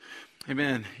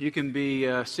Amen. You can be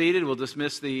seated. We'll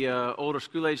dismiss the older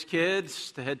school-age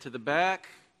kids to head to the back.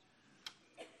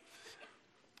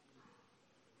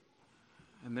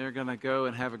 And they're going to go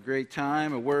and have a great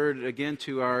time. A word again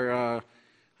to our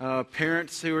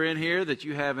parents who are in here that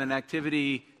you have an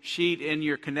activity sheet in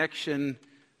your connection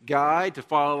guide to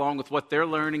follow along with what they're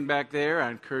learning back there.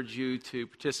 I encourage you to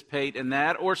participate in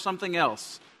that or something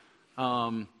else.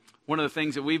 One of the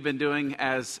things that we've been doing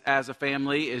as a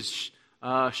family is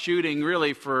shooting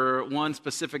really for one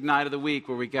specific night of the week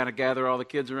where we kind of gather all the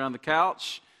kids around the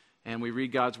couch and we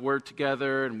read God's Word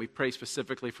together and we pray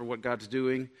specifically for what God's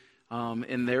doing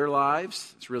in their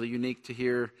lives. It's really unique to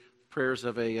hear prayers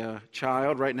of a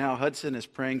child. Right now, Hudson is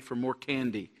praying for more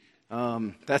candy.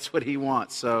 That's what he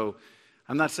wants. So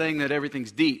I'm not saying that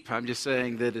everything's deep. I'm just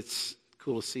saying that it's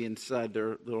cool to see inside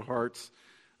their little hearts.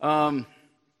 I'm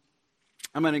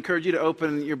going to encourage you to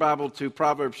open your Bible to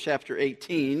Proverbs chapter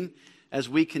 18 as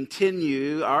we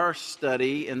continue our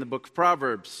study in the book of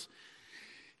Proverbs.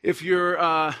 If you're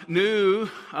new,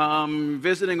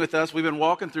 visiting with us, we've been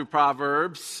walking through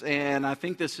Proverbs, and I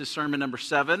think this is sermon number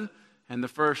 7. And the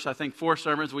first, 4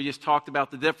 sermons, we just talked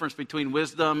about the difference between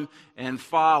wisdom and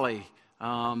folly.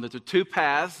 There's 2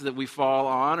 paths that we fall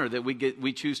on, or that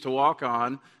we choose to walk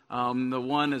on. The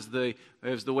one is the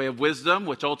way of wisdom,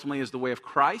 which ultimately is the way of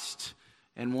Christ,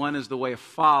 and one is the way of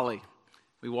folly.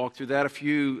 We walked through that a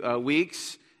few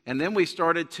weeks, and then we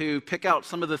started to pick out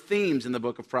some of the themes in the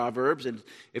book of Proverbs. And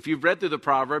if you've read through the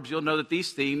Proverbs, you'll know that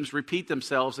these themes repeat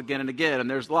themselves again and again. And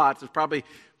there's lots.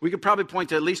 We could probably point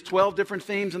to at least 12 different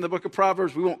themes in the book of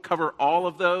Proverbs. We won't cover all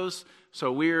of those.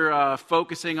 So we're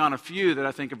focusing on a few that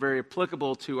I think are very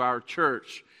applicable to our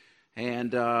church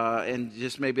and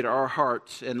just maybe to our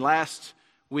hearts. And last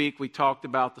week we talked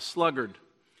about the sluggard.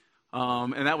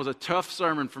 And that was a tough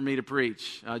sermon for me to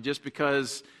preach, just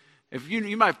because if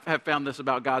you might have found this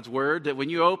about God's Word, that when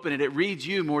you open it, it reads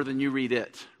you more than you read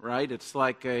it, right? It's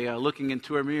like looking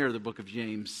into a mirror, the book of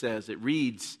James says. It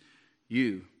reads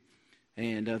you.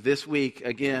 And this week,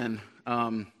 again,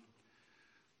 the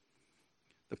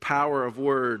power of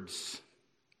words.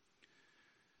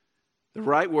 The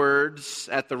right words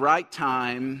at the right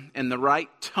time and the right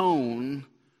tone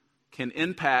can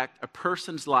impact a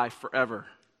person's life forever.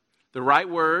 The right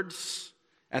words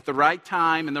at the right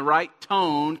time and the right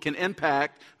tone can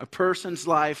impact a person's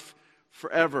life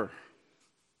forever.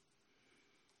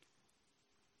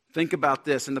 Think about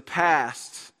this. In the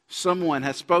past, someone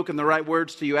has spoken the right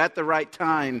words to you at the right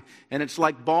time, and it's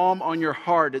like balm on your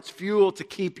heart. It's fuel to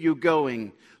keep you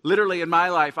going. Literally in my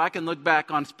life, I can look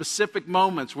back on specific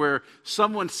moments where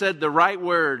someone said the right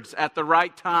words at the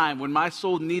right time when my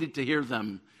soul needed to hear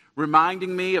them,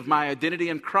 reminding me of my identity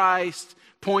in Christ,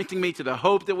 pointing me to the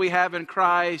hope that we have in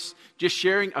Christ, just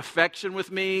sharing affection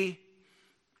with me,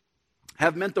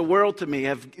 have meant the world to me,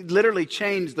 have literally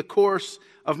changed the course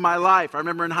of my life. I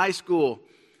remember in high school,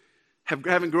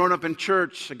 having grown up in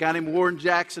church, a guy named Warren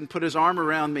Jackson put his arm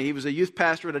around me. He was a youth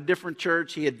pastor at a different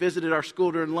church. He had visited our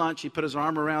school during lunch. He put his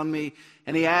arm around me,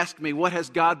 and he asked me, "What has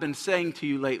God been saying to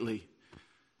you lately?"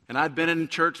 And I'd been in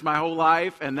church my whole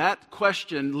life, and that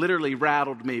question literally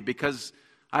rattled me because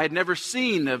I had never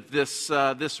seen of this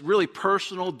really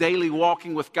personal, daily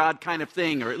walking with God kind of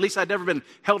thing, or at least I'd never been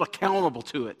held accountable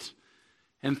to it.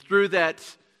 And through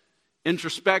that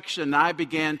introspection, I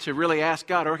began to really ask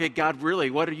God, okay, God, really,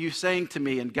 what are you saying to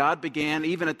me? And God began,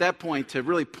 even at that point, to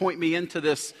really point me into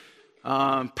this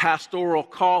pastoral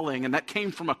calling. And that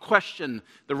came from a question,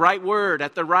 the right word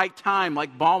at the right time,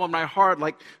 like balm on my heart,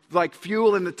 like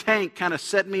fuel in the tank, kind of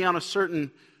set me on a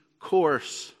certain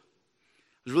course.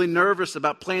 I was really nervous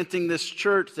about planting this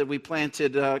church that we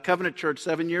planted, Covenant Church,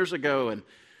 7 years ago. And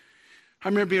I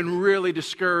remember being really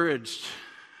discouraged.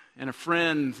 And a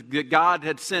friend that God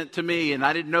had sent to me, and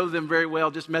I didn't know them very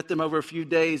well, just met them over a few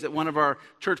days at one of our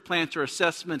church planter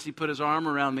assessments. He put his arm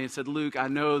around me and said, "Luke, I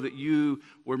know that you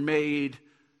were made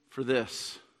for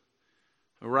this.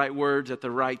 The right words at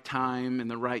the right time and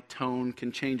the right tone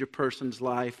can change a person's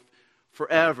life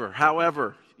forever.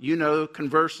 However,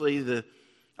 conversely, the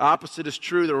opposite is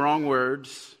true. The wrong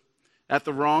words at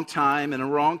the wrong time and a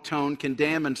wrong tone can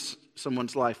damage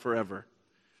someone's life forever."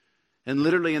 And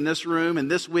literally in this room and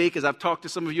this week, as I've talked to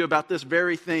some of you about this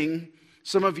very thing,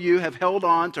 some of you have held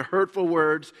on to hurtful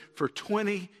words for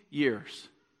 20 years.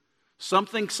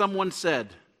 Something someone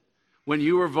said when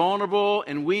you were vulnerable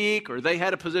and weak, or they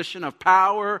had a position of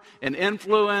power and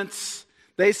influence.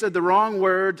 They said the wrong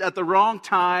words at the wrong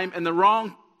time and the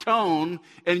wrong tone,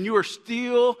 and you are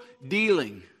still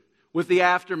dealing with the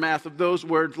aftermath of those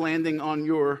words landing on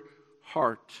your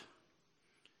heart.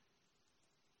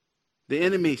 The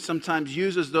enemy sometimes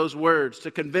uses those words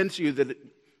to convince you that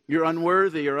you're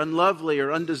unworthy or unlovely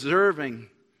or undeserving.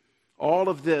 All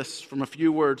of this from a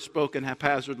few words spoken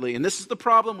haphazardly. And this is the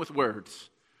problem with words.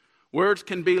 Words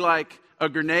can be like a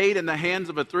grenade in the hands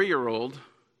of a 3-year-old.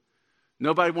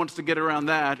 Nobody wants to get around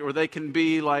that. Or they can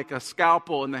be like a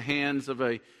scalpel in the hands of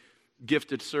a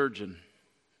gifted surgeon.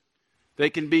 They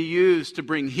can be used to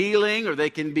bring healing, or they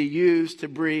can be used to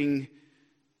bring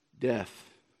death.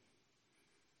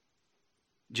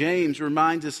 James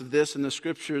reminds us of this in the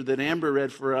scripture that Amber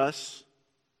read for us.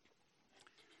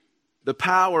 The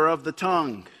power of the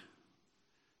tongue.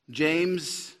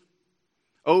 James,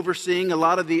 overseeing a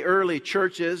lot of the early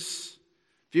churches.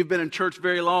 If you've been in church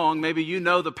very long, maybe you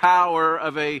know the power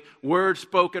of a word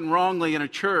spoken wrongly in a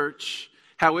church,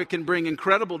 how it can bring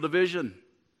incredible division.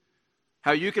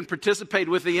 How you can participate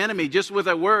with the enemy just with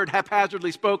a word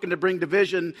haphazardly spoken to bring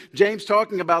division. James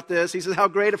talking about this, he says, how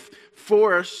great a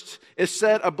forest is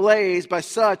set ablaze by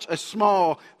such a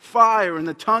small fire. And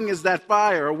the tongue is that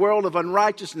fire, a world of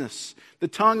unrighteousness. The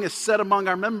tongue is set among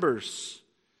our members,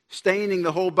 staining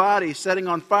the whole body, setting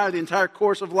on fire the entire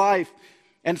course of life,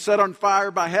 and set on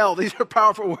fire by hell. These are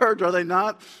powerful words, are they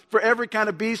not? For every kind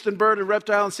of beast and bird and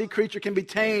reptile and sea creature can be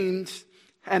tamed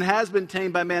and has been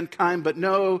tamed by mankind, but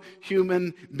no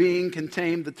human being can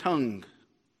tame the tongue.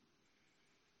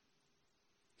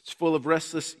 It's full of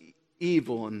restless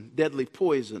evil and deadly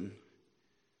poison.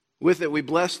 With it we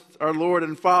bless our Lord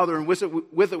and Father, and with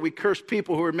it we curse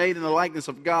people who are made in the likeness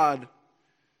of God.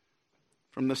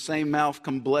 From the same mouth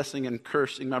come blessing and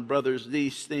cursing. My brothers,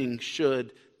 these things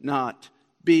should not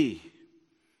be.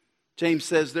 James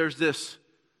says there's this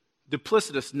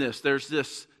duplicitousness, there's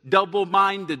this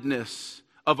double-mindedness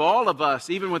of all of us,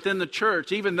 even within the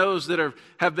church, even those that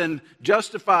have been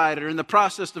justified or in the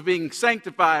process of being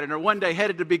sanctified and are one day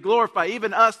headed to be glorified,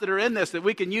 even us that are in this, that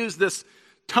we can use this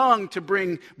tongue to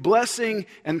bring blessing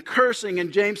and cursing.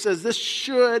 And James says this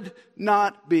should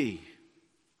not be.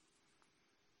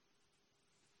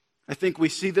 I think we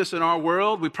see this in our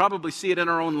world. We probably see it in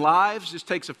our own lives. It just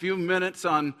takes a few minutes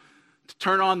to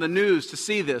turn on the news to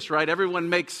see this, right? Everyone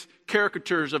makes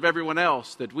caricatures of everyone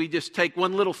else, that we just take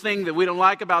one little thing that we don't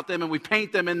like about them and we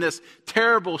paint them in this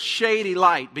terrible, shady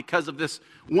light because of this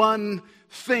one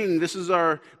thing. This is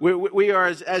we are,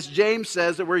 as James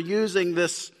says, that we're using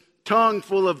this tongue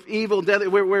full of evil, deadly.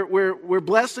 We're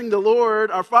blessing the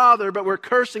Lord, our Father, but we're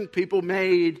cursing people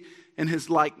made in His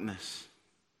likeness.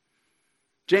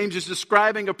 James is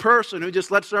describing a person who just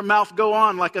lets their mouth go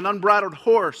on like an unbridled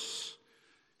horse.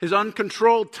 His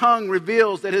uncontrolled tongue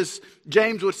reveals that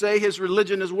James would say, his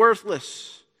religion is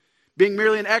worthless, being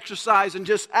merely an exercise in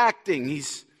just acting.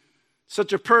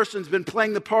 Such a person's been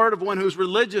playing the part of one who's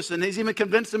religious, and he's even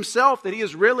convinced himself that he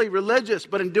is really religious.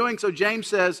 But in doing so, James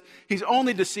says he's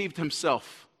only deceived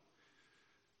himself.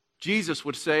 Jesus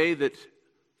would say that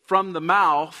from the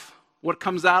mouth, what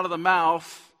comes out of the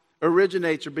mouth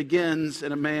originates or begins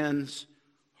in a man's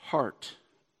heart.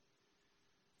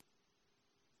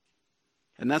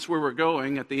 And that's where we're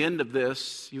going at the end of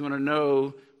this. You want to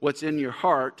know what's in your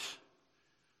heart?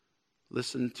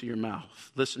 Listen to your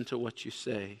mouth. Listen to what you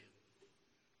say.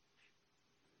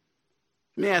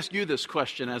 Let me ask you this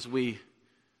question as we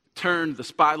turn the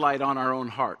spotlight on our own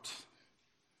hearts.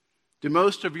 Do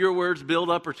most of your words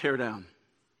build up or tear down?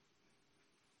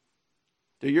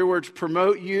 Do your words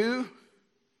promote you?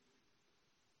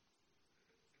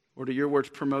 Or do your words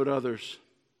promote others?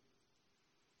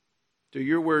 Do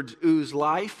your words ooze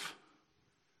life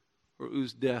or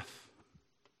ooze death?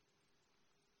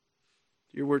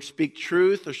 Do your words speak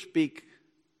truth or speak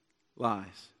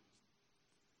lies?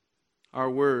 Our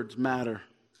words matter.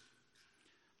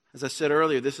 As I said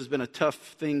earlier, this has been a tough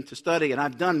thing to study, and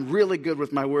I've done really good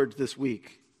with my words this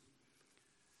week.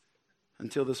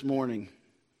 Until this morning.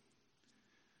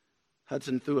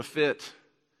 Hudson threw a fit,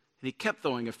 and he kept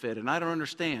throwing a fit, and I don't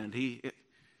understand. He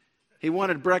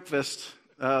wanted breakfast.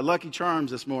 Lucky Charms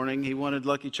this morning. He wanted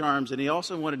Lucky Charms, and he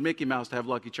also wanted Mickey Mouse to have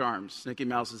Lucky Charms. Mickey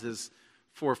Mouse is his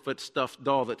 4-foot stuffed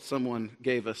doll that someone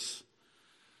gave us.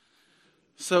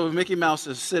 So Mickey Mouse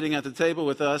is sitting at the table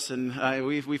with us, and I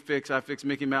fix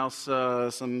Mickey Mouse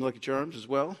some Lucky Charms as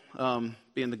well,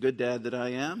 being the good dad that I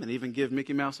am, and even give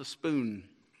Mickey Mouse a spoon.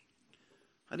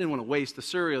 I didn't want to waste the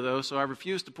cereal, though, so I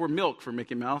refused to pour milk for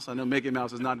Mickey Mouse. I know Mickey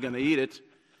Mouse is not going to eat it.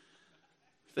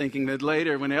 Thinking that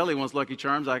later, when Ellie wants Lucky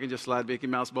Charms, I can just slide Mickey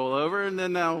Mouse bowl over, and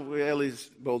then now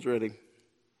Ellie's bowl's ready.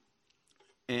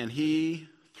 And he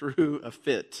threw a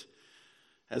fit,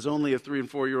 as only a 3-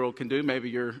 and 4-year-old can do. Maybe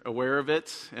you're aware of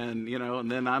it, and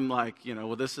then I'm like,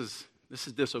 well, this is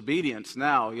disobedience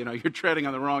now. You're treading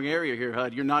on the wrong area here,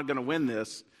 Hud. You're not going to win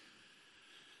this.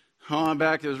 on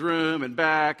back to his room and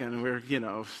back, and we're,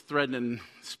 threatening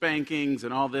spankings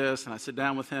and all this, and I sit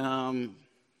down with him.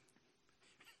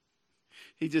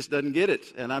 He just doesn't get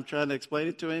it, and I'm trying to explain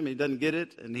it to him. He doesn't get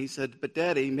it, and he said, "But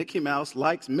Daddy, Mickey Mouse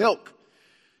likes milk."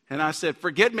 And I said,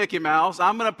 "Forget Mickey Mouse.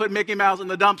 I'm going to put Mickey Mouse in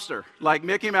the dumpster. Like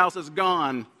Mickey Mouse is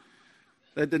gone."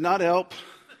 That did not help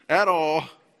at all.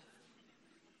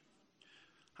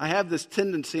 I have this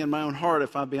tendency in my own heart,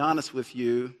 if I'll be honest with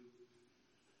you,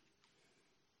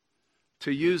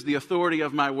 to use the authority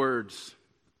of my words.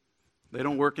 They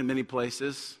don't work in many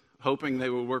places, hoping they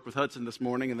will work with Hudson this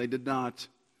morning, and they did not.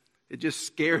 It just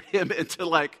scared him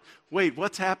into wait,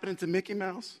 what's happening to Mickey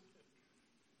Mouse?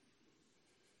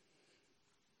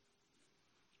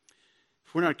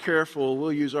 If we're not careful,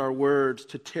 we'll use our words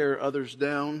to tear others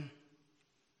down,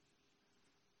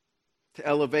 to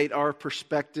elevate our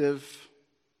perspective,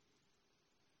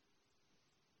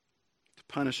 to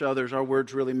punish others. Our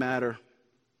words really matter.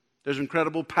 There's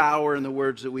incredible power in the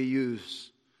words that we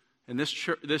use. And this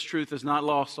truth is not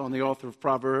lost on the author of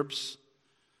Proverbs.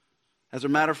 As a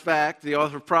matter of fact, the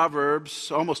author of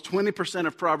Proverbs, almost 20%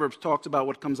 of Proverbs talks about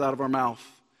what comes out of our mouth,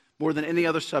 more than any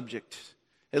other subject.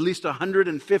 At least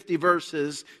 150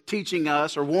 verses teaching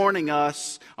us or warning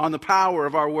us on the power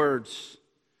of our words.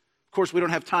 Of course, we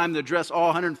don't have time to address all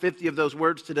 150 of those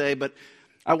words today, but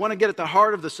I want to get at the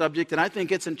heart of the subject, and I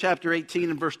think it's in chapter 18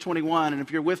 and verse 21. And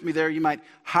if you're with me there, you might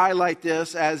highlight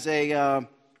this as a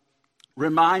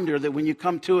reminder that when you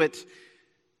come to it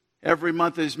every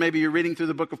month, as maybe you're reading through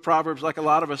the book of Proverbs like a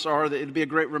lot of us are, that it'd be a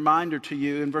great reminder to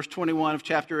you. In verse 21 of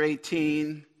chapter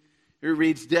 18, it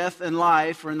reads, "Death and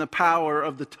life are in the power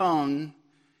of the tongue,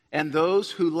 and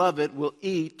those who love it will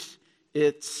eat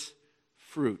its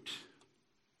fruit."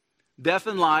 Death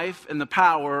and life in the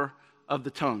power of the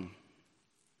tongue.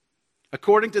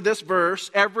 According to this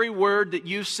verse, every word that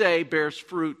you say bears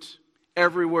fruit.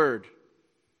 Every word.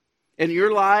 In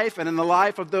your life and in the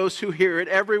life of those who hear it,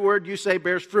 every word you say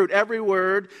bears fruit. Every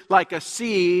word like a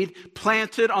seed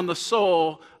planted on the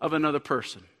soul of another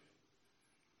person.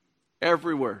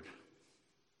 Every word.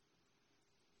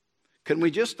 Can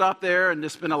we just stop there and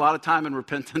just spend a lot of time in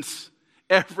repentance?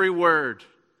 Every word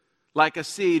like a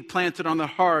seed planted on the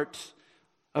heart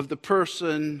of the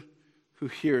person who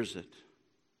hears it.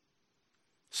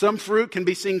 Some fruit can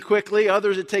be seen quickly,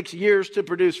 others it takes years to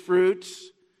produce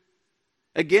fruits.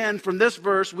 Again, from this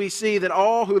verse, we see that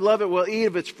all who love it will eat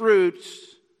of its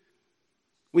fruits.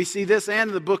 We see this and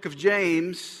in the book of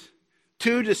James,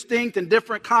 two distinct and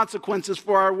different consequences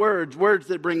for our words. Words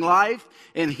that bring life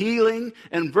and healing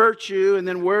and virtue, and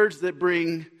then words that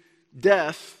bring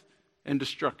death and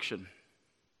destruction.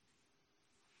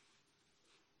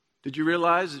 Did you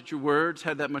realize that your words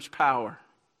had that much power?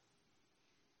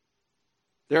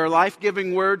 There are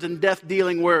life-giving words and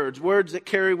death-dealing words. Words that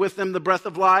carry with them the breath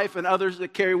of life, and others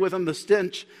that carry with them the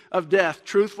stench of death.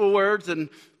 Truthful words and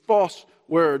false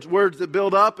words. Words that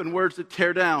build up and words that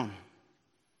tear down.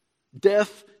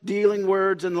 Death-dealing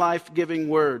words and life-giving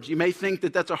words. You may think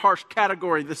that that's a harsh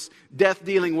category, this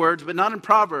death-dealing words, but not in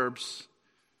Proverbs.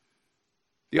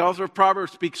 The author of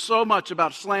Proverbs speaks so much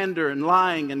about slander and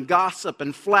lying and gossip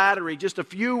and flattery. Just a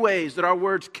few ways that our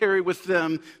words carry with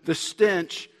them the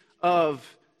stench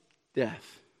of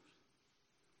death.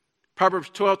 Proverbs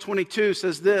 12:22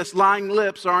 says this, "Lying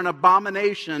lips are an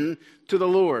abomination to the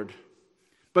Lord,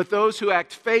 but those who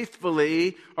act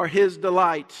faithfully are His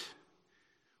delight."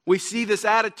 We see this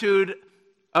attitude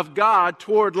of God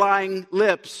toward lying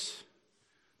lips.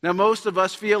 Now, most of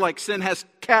us feel like sin has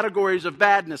categories of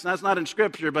badness. And that's not in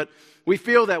Scripture, but we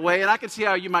feel that way. And I can see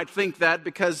how you might think that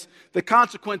because the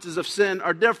consequences of sin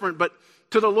are different. But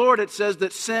to the Lord, it says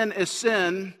that sin is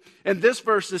sin. And this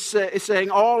verse is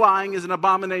saying all lying is an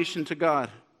abomination to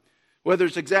God. Whether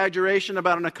it's exaggeration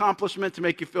about an accomplishment to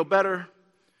make you feel better,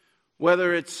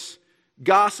 whether it's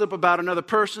gossip about another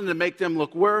person to make them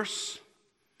look worse,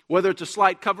 whether it's a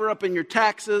slight cover-up in your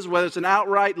taxes, whether it's an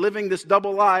outright living this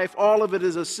double life, all of it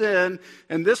is a sin.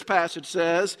 And this passage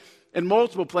says, in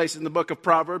multiple places in the book of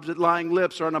Proverbs, that lying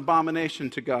lips are an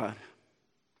abomination to God.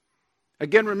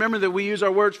 Again, remember that we use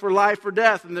our words for life or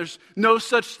death, and there's no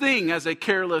such thing as a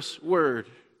careless word.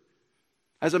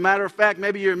 As a matter of fact,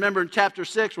 maybe you remember in chapter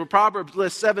 6 where Proverbs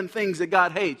lists 7 things that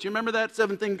God hates. You remember that?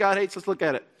 7 things God hates? Let's look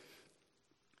at it.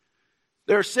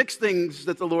 There are 6 things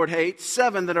that the Lord hates,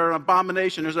 7 that are an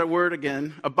abomination. There's that word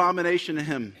again, abomination to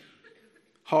Him.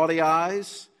 Haughty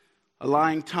eyes, a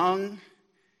lying tongue,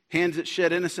 hands that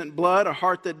shed innocent blood, a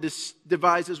heart that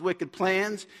devises wicked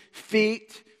plans,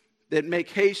 feet that make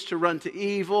haste to run to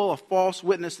evil, a false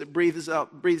witness that breathes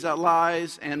out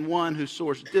lies, and one who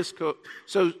sows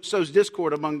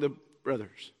discord among the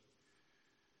brothers.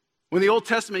 When the Old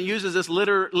Testament uses this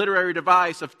literary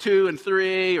device of 2 and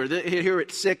 3, or here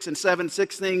it's 6 and 7,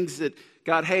 6 things that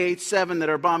God hates, 7 that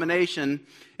are abomination,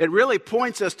 it really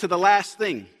points us to the last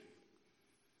thing.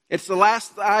 It's the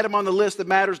last item on the list that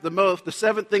matters the most. The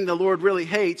 7th thing the Lord really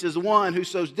hates is one who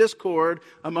sows discord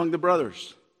among the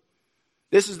brothers.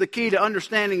 This is the key to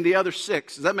understanding the other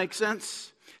 6. Does that make sense?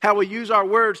 How we use our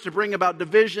words to bring about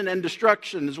division and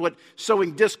destruction is what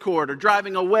sowing discord or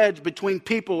driving a wedge between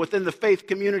people within the faith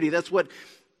community. That's what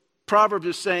Proverbs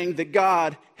is saying that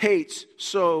God hates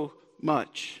so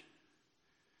much.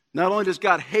 Not only does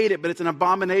God hate it, but it's an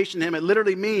abomination to him. It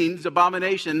literally means,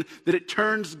 abomination, that it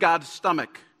turns God's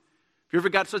stomach. Have you ever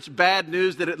got such bad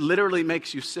news that it literally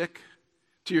makes you sick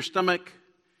to your stomach?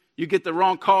 You get the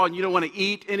wrong call and you don't want to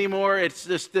eat anymore. It's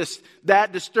just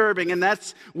that disturbing. And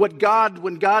that's what God,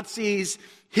 when God sees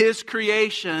his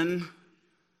creation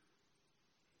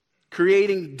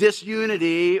creating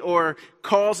disunity or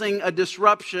causing a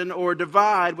disruption or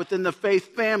divide within the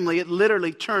faith family, it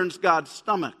literally turns God's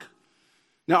stomach.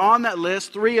 Now on that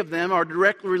list, 3 of them are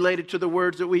directly related to the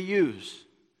words that we use.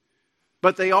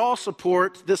 But they all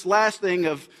support this last thing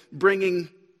of bringing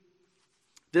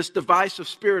this divisive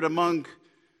spirit among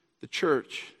the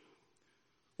church.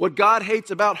 What God hates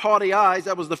about haughty eyes,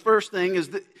 that was the first thing, is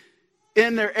that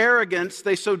in their arrogance,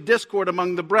 they sow discord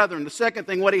among the brethren. The second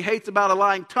thing, what he hates about a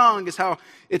lying tongue is how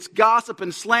it's gossip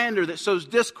and slander that sows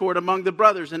discord among the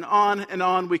brothers. And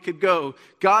on we could go.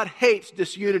 God hates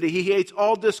disunity. He hates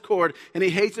all discord, and he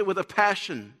hates it with a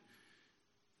passion.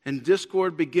 And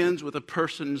discord begins with a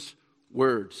person's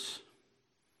words.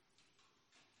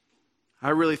 I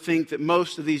really think that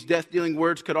most of these death-dealing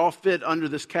words could all fit under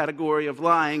this category of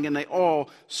lying, and they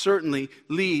all certainly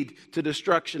lead to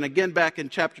destruction. Again, back in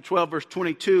chapter 12, verse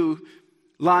 22,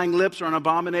 lying lips are an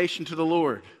abomination to the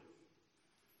Lord.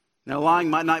 Now, lying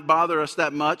might not bother us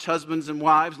that much. Husbands and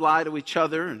wives lie to each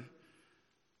other, and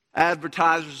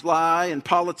advertisers lie, and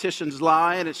politicians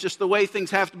lie, and it's just the way things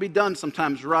have to be done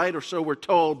sometimes, right? Or so we're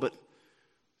told, but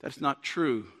that's not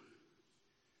true.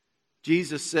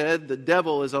 Jesus said the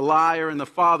devil is a liar and the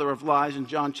father of lies in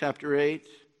John chapter 8.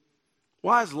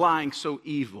 Why is lying so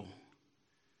evil?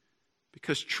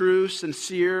 Because true,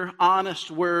 sincere,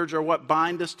 honest words are what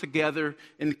bind us together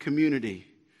in community.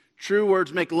 True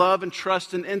words make love and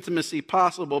trust and intimacy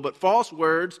possible, but false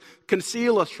words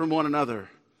conceal us from one another.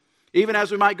 Even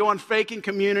as we might go on faking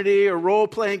community or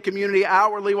role-playing community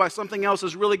outwardly while something else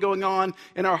is really going on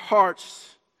in our hearts.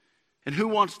 And who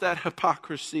wants that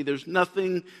hypocrisy? There's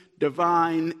nothing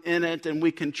divine in it, and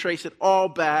we can trace it all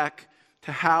back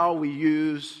to how we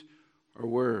use our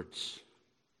words.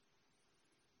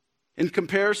 In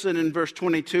comparison, in verse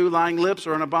 22, lying lips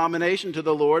are an abomination to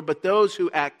the Lord, but those who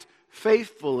act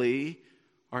faithfully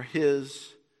are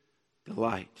his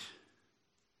delight.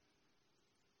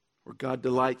 Or God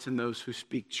delights in those who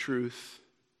speak truth.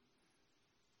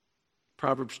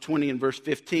 Proverbs 20 and verse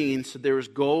 15 said, there is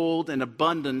gold in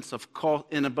abundance of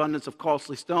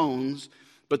costly stones,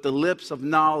 but the lips of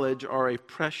knowledge are a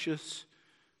precious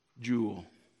jewel.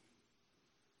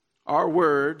 Our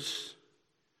words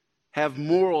have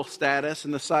moral status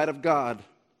in the sight of God.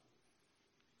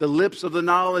 The lips of the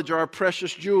knowledge are a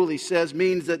precious jewel, he says,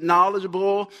 means that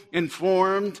knowledgeable,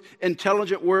 informed,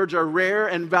 intelligent words are rare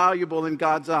and valuable in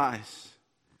God's eyes.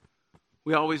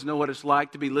 We always know what it's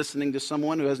like to be listening to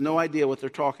someone who has no idea what they're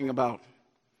talking about.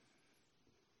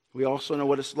 We also know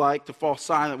what it's like to fall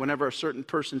silent whenever a certain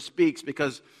person speaks,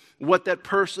 because what that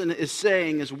person is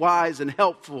saying is wise and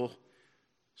helpful,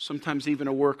 sometimes even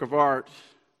a work of art.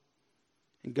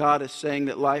 And God is saying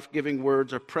that life-giving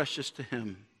words are precious to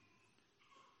him.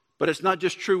 But it's not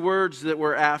just true words that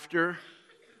we're after.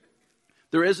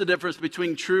 There is a difference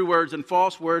between true words and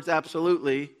false words,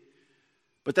 absolutely.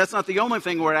 But that's not the only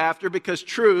thing we're after, because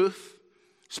truth,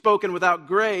 spoken without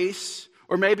grace,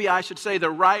 or maybe I should say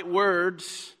the right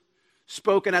words,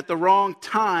 spoken at the wrong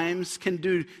times, can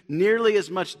do nearly as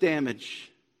much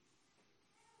damage.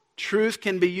 Truth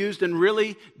can be used in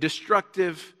really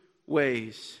destructive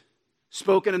ways,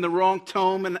 spoken in the wrong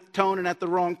tone and at the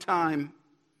wrong time.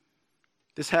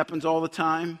 This happens all the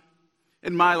time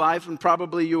in my life and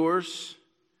probably yours.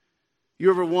 You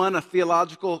ever won a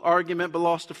theological argument but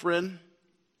lost a friend?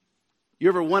 You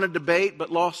ever won a debate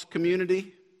but lost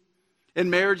community? In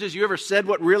marriages, you ever said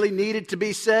what really needed to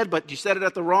be said, but you said it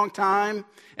at the wrong time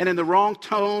and in the wrong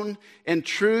tone, and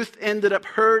truth ended up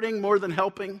hurting more than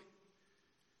helping?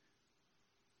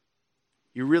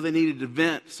 You really needed to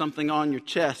vent something on your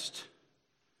chest,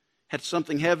 had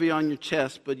something heavy on your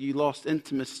chest, but you lost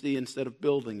intimacy instead of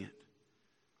building it.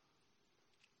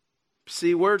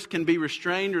 See, words can be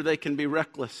restrained or they can be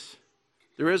reckless.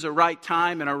 There is a right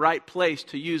time and a right place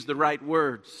to use the right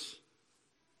words.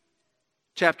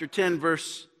 Chapter 10,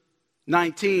 verse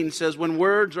 19 says, when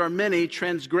words are many,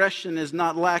 transgression is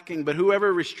not lacking, but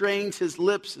whoever restrains his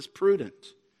lips is prudent.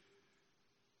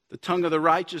 The tongue of the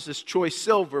righteous is choice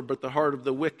silver, but the heart of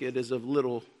the wicked is of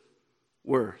little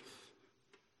worth.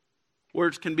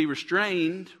 Words can be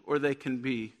restrained or they can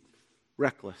be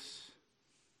reckless.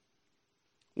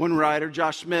 One writer,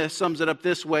 Josh Smith, sums it up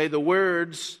this way: the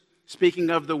words, speaking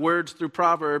of the words through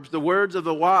Proverbs, the words of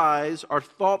the wise are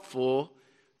thoughtful,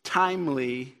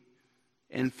 timely,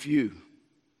 and few.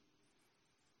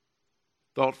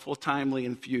 Thoughtful, timely,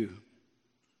 and few.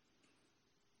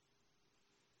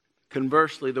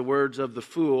 Conversely, the words of the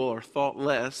fool are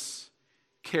thoughtless,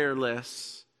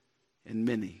 careless, and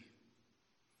many.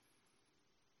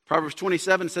 Proverbs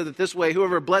 27 says it this way: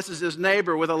 whoever blesses his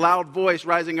neighbor with a loud voice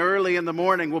rising early in the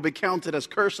morning will be counted as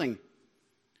cursing.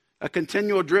 A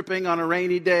continual dripping on a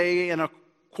rainy day and a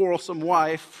quarrelsome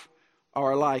wife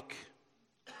are alike.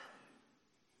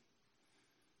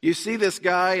 You see this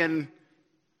guy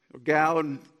or gal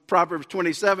in Proverbs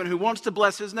 27 who wants to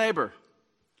bless his neighbor,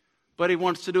 but he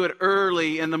wants to do it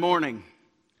early in the morning.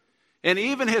 And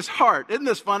even his heart, isn't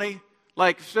this funny?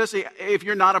 Like, especially if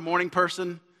you're not a morning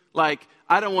person, like,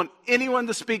 I don't want anyone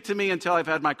to speak to me until I've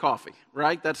had my coffee,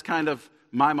 right? That's kind of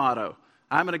my motto.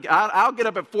 I'll get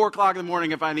up at 4 o'clock in the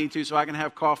morning if I need to so I can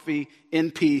have coffee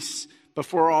in peace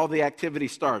before all the activity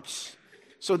starts.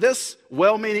 So this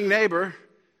well-meaning neighbor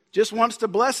just wants to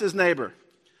bless his neighbor,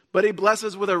 but he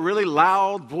blesses with a really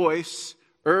loud voice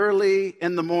early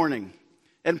in the morning.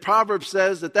 And Proverbs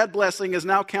says that blessing is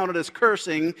now counted as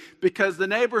cursing because the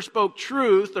neighbor spoke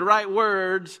truth, the right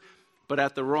words, but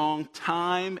at the wrong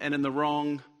time and in the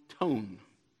wrong tone.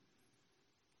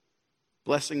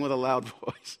 Blessing with a loud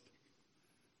voice.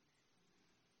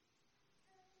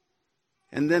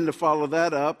 And then to follow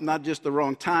that up, not just the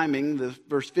wrong timing,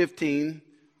 verse 15,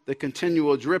 the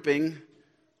continual dripping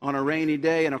on a rainy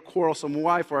day and a quarrelsome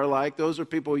wife are alike. Those are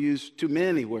people who use too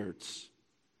many words.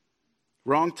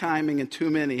 Wrong timing and too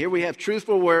many. Here we have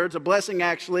truthful words, a blessing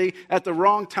actually, at the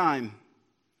wrong time.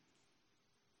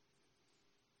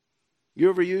 You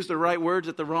ever use the right words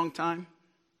at the wrong time?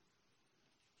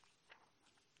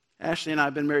 Ashley and I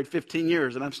have been married 15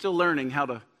 years, and I'm still learning how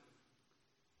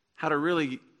to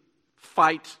really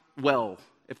fight well,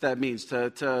 if that means,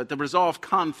 to resolve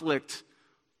conflict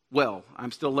well.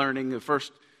 I'm still learning. The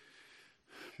first,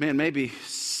 maybe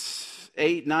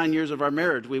 8-9 years of our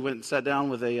marriage, we went and sat down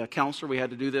with a counselor. We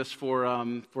had to do this for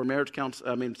marriage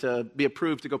counsel. To be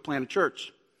approved to go plant a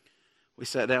church. We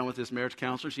sat down with this marriage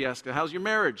counselor. She asked, "How's your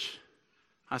marriage?"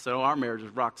 I said, "Oh, our marriage is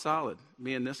rock solid.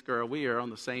 Me and this girl, we are on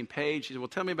the same page." She said, "Well,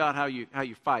 tell me about how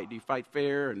you fight. Do you fight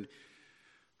fair?" And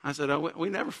I said, "Oh, we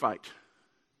never fight."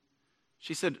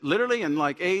 She said, "Literally in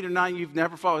like 8 or 9, you've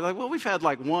never fought?" I was like, "Well, we've had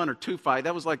like 1 or 2 fights.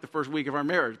 That was like the first week of our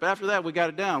marriage. But after that, we got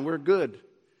it down. We're good."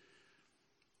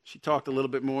 She talked a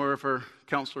little bit more of her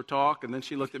counselor talk, and then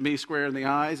she looked at me square in the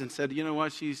eyes and said, "You know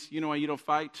what? You know why you don't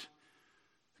fight?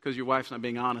 Because your wife's not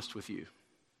being honest with you."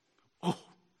 Oh.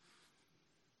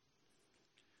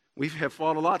 We have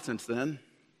fought a lot since then.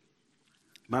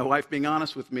 My wife being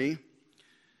honest with me.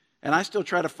 And I still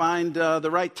try to find the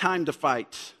right time to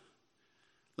fight.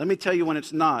 Let me tell you when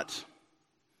it's not.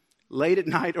 Late at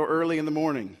night or early in the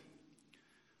morning.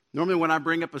 Normally when I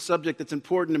bring up a subject that's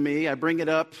important to me, I bring it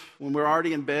up when we're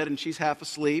already in bed and she's half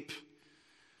asleep.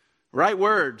 Right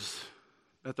words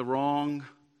at the wrong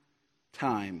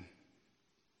time.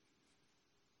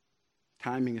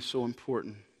 Timing is so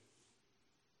important.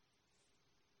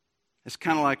 It's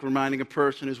kind of like reminding a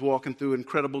person who's walking through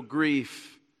incredible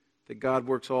grief that God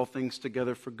works all things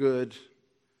together for good.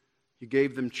 You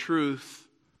gave them truth,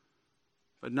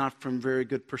 but not from very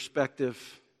good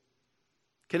perspective.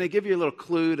 Can I give you a little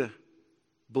clue to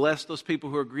bless those people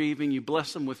who are grieving? You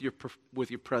bless them with your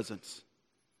presence.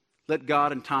 Let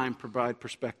God and time provide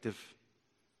perspective.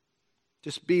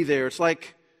 Just be there. It's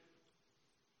like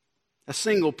a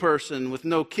single person with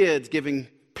no kids giving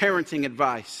parenting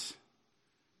advice.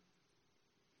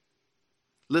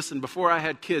 Listen, before I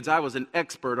had kids, I was an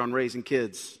expert on raising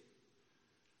kids.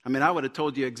 I would have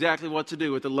told you exactly what to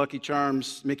do with the Lucky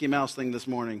Charms Mickey Mouse thing this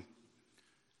morning.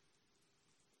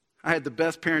 I had the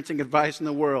best parenting advice in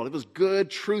the world. It was good,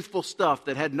 truthful stuff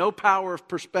that had no power of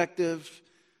perspective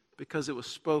because it was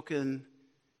spoken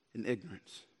in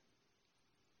ignorance.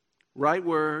 Right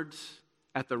words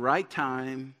at the right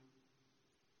time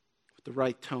with the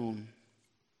right tone.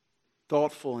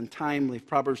 Thoughtful and timely.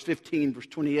 Proverbs 15, verse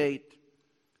 28.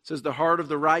 It says, "The heart of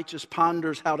the righteous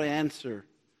ponders how to answer,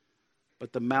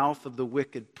 but the mouth of the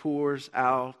wicked pours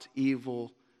out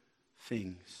evil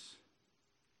things."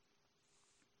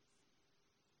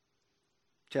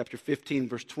 chapter 15,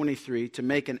 verse 23, to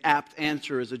make an apt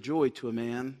answer is a joy to a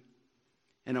man,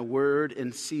 and a word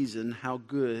in season, how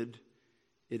good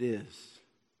it is.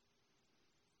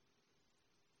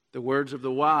 The words of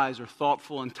the wise are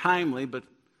thoughtful and timely, but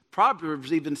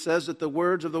Proverbs even says that the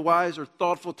words of the wise are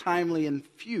thoughtful, timely, and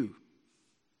few.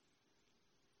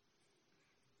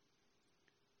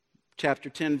 Chapter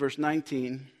 10, verse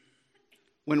 19,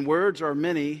 when words are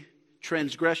many,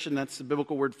 transgression, that's the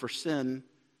biblical word for sin,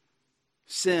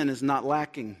 sin is not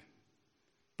lacking.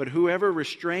 But whoever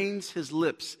restrains his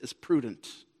lips is prudent.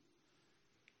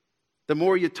 The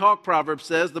more you talk, Proverbs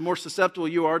says, the more susceptible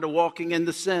you are to walking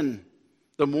into sin.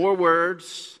 The more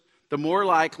words, the more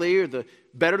likely or the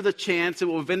better the chance it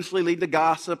will eventually lead to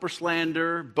gossip or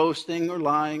slander, boasting or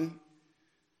lying.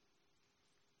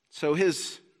 So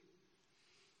his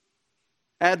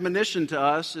admonition to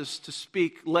us is to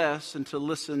speak less and to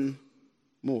listen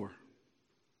more.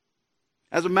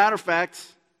 As a matter of fact,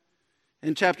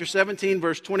 in chapter 17,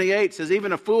 verse 28 says,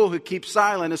 even a fool who keeps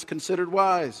silent is considered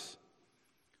wise.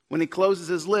 When he closes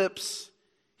his lips,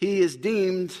 he is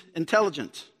deemed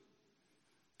intelligent.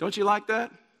 Don't you like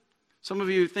that? Some of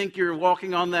you think you're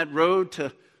walking on that road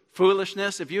to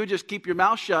foolishness. If you would just keep your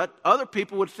mouth shut, other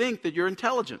people would think that you're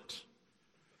intelligent.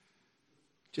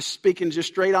 Just speaking just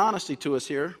straight honesty to us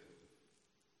here.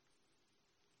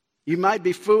 You might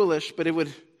be foolish, but it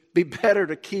would be better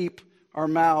to keep our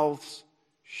mouths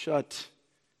shut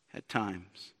at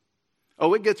times.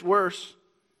 Oh, it gets worse.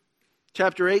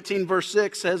 Chapter 18, verse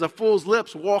 6 says, a fool's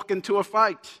lips walk into a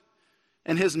fight,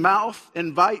 and his mouth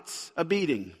invites a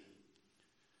beating.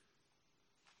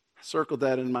 I circled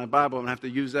that in my Bible. I'm going to have to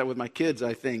use that with my kids,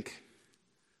 I think.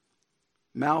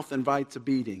 Mouth invites a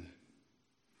beating.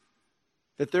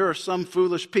 That there are some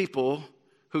foolish people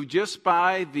who just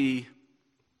by the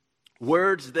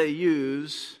words they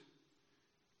use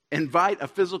invite a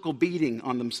physical beating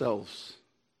on themselves.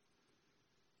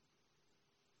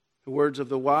 The words of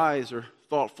the wise are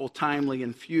thoughtful, timely,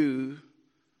 and few.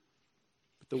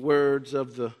 But the words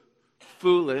of the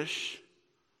foolish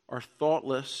are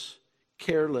thoughtless,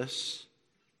 careless,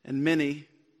 and many.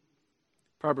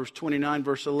 Proverbs 29,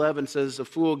 verse 11 says, a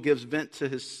fool gives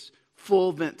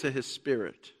full vent to his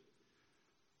spirit,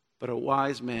 but a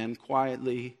wise man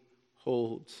quietly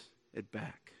holds it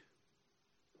back.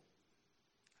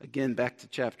 Again, back to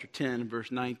chapter 10,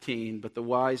 verse 19. But the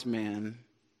wise man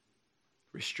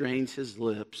restrains his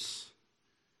lips,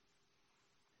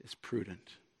 is prudent.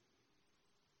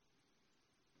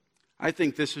 I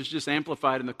think this is just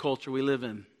amplified in the culture we live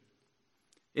in.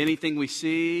 Anything we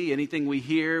see, anything we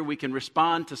hear, we can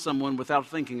respond to someone without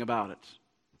thinking about it.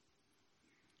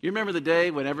 You remember the day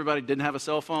when everybody didn't have a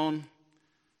cell phone?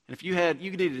 And if you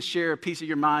needed to share a piece of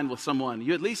your mind with someone,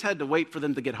 you at least had to wait for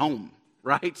them to get home,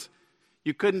 right?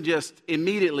 You couldn't just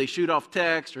immediately shoot off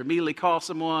text or immediately call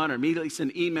someone or immediately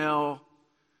send email.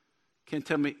 Can't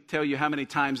tell you how many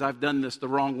times I've done this the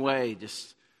wrong way.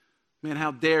 Just, man, how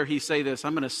dare he say this?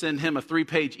 I'm going to send him a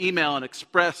 3-page email and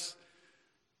express.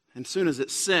 And as soon as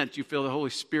it's sent, you feel the Holy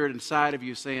Spirit inside of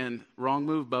you saying, wrong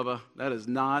move, Bubba. That is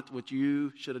not what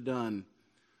you should have done.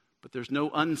 But there's no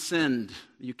unsend.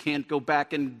 You can't go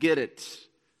back and get it.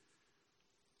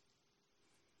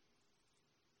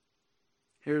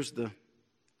 Here's the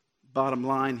bottom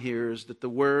line here is that the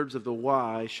words of the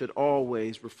wise should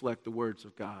always reflect the words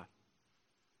of God.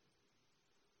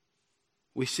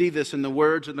 We see this in the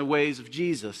words and the ways of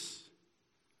Jesus.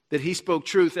 That he spoke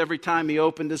truth every time he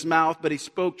opened his mouth, but he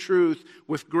spoke truth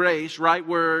with grace, right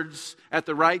words at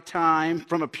the right time,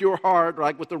 from a pure heart,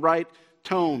 like with the right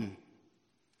tone.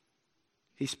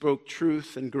 He spoke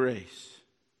truth and grace.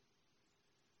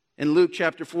 In Luke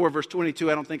chapter 4, verse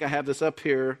 22, I don't think I have this up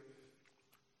here,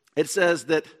 it says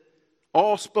that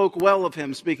all spoke well of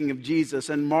him, speaking of Jesus,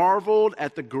 and marveled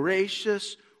at the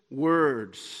gracious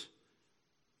words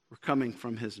were coming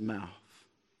from his mouth.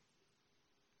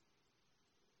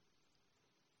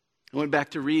 I went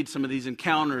back to read some of these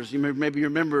encounters. Maybe you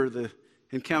remember the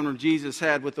encounter Jesus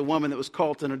had with the woman that was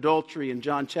caught in adultery in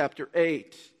John chapter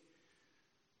 8.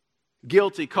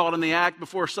 Guilty, caught in the act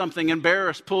before something,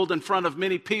 embarrassed, pulled in front of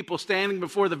many people, standing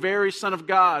before the very Son of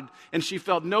God, and she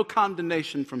felt no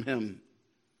condemnation from him.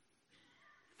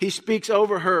 He speaks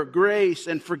over her grace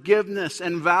and forgiveness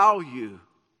and value.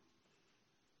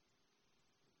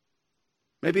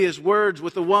 Maybe his words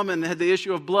with the woman that had the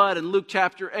issue of blood in Luke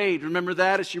chapter 8. Remember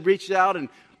that as she reached out and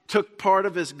took part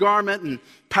of his garment and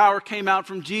power came out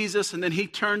from Jesus, and then he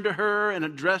turned to her and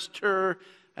addressed her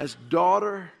as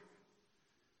daughter.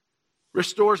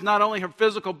 Restores not only her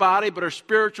physical body, but her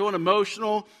spiritual and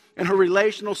emotional and her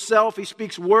relational self. He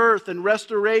speaks worth and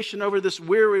restoration over this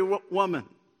weary woman.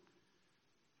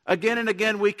 Again and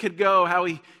again we could go how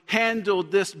he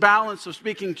handled this balance of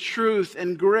speaking truth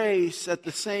and grace at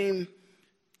the same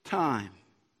time.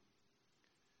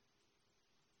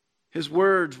 His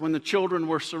words when the children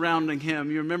were surrounding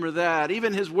him, you remember that.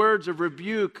 Even his words of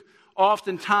rebuke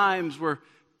oftentimes were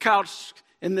couched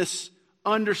in this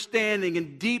understanding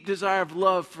and deep desire of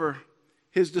love for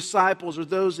his disciples or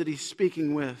those that he's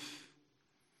speaking with.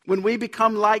 When we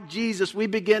become like Jesus, we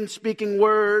begin speaking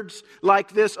words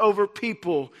like this over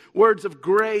people. Words of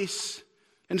grace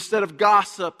instead of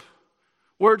gossip.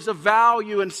 Words of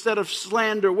value instead of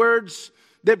slander. Words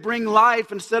that bring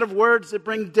life instead of words that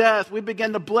bring death. We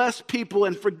begin to bless people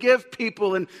and forgive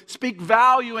people and speak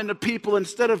value into people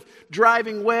instead of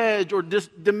driving wedge or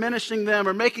diminishing them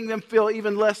or making them feel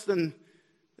even less than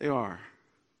they are.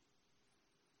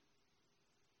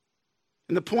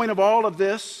 And the point of all of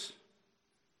this,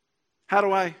 how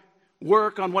do I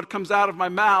work on what comes out of my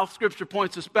mouth? Scripture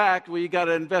points us back. Well, you got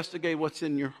to investigate what's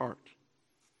in your heart.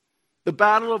 The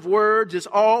battle of words is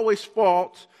always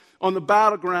fought on the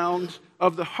battleground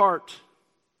of the heart.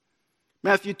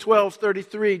 Matthew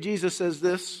 12:33, Jesus says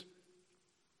this.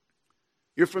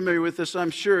 You're familiar with this,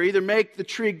 I'm sure. Either make the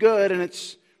tree good and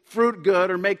its fruit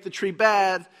good, or make the tree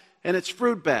bad and its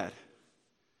fruit bad.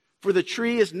 For the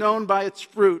tree is known by its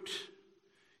fruit.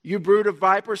 You brood of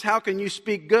vipers, how can you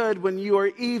speak good when you are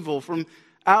evil? From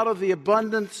out of the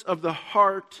abundance of the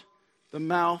heart, the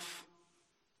mouth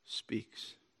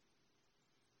speaks.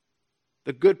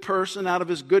 The good person out of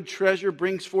his good treasure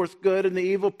brings forth good, and the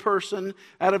evil person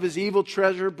out of his evil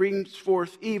treasure brings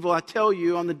forth evil. I tell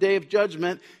you, on the day of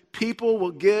judgment, people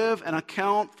will give an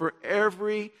account for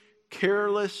every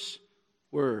careless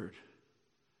word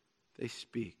they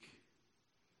speak.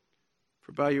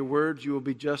 For by your words you will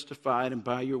be justified, and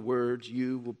by your words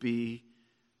you will be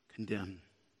condemned.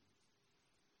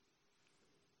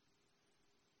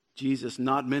 Jesus,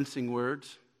 not mincing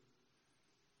words,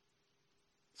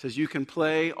 says you can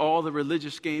play all the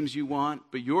religious games you want,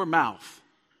 but your mouth,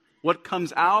 what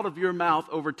comes out of your mouth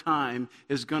over time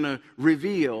is going to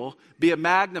reveal, be a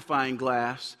magnifying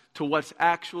glass to what's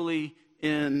actually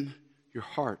in your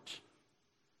heart.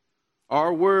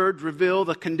 Our words reveal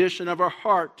the condition of our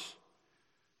heart.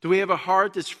 Do we have a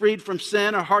heart that's freed from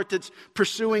sin, a heart that's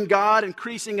pursuing God,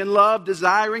 increasing in love,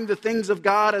 desiring the things of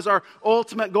God as our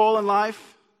ultimate goal in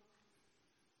life?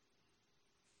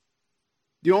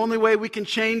 The only way we can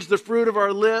change the fruit of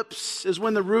our lips is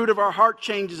when the root of our heart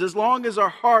changes. As long as our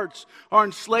hearts are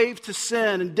enslaved to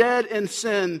sin and dead in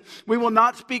sin, we will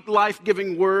not speak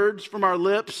life-giving words from our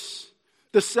lips.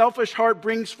 The selfish heart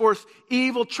brings forth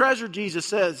evil treasure, Jesus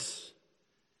says.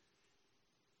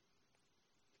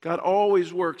 God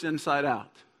always works inside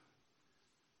out.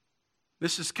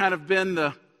 This has kind of been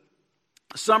the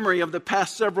summary of the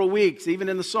past several weeks, even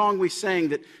in the song we sang,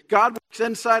 that God works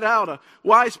inside out. A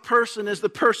wise person is the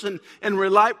person in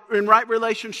right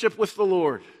relationship with the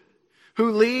Lord,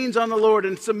 who leans on the Lord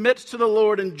and submits to the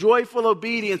Lord in joyful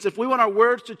obedience. If we want our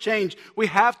words to change, we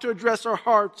have to address our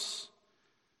hearts.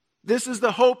 This is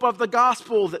the hope of the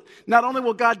gospel, that not only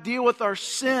will God deal with our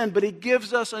sin, but He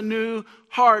gives us a new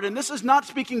heart. And this is not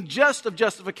speaking just of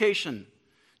justification,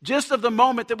 just of the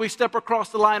moment that we step across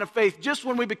the line of faith, just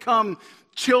when we become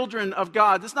children of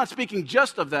God. This is not speaking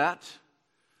just of that.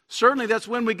 Certainly that's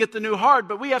when we get the new heart,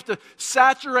 but we have to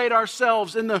saturate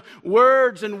ourselves in the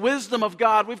words and wisdom of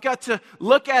God. We've got to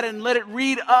look at it and let it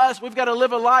read us. We've got to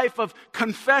live a life of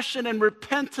confession and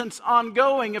repentance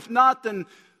ongoing. If not, then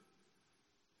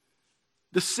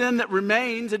the sin that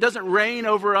remains, it doesn't reign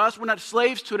over us. We're not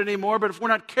slaves to it anymore. But if we're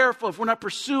not careful, if we're not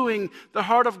pursuing the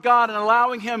heart of God and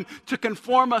allowing Him to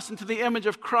conform us into the image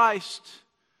of Christ,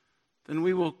 then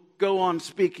we will go on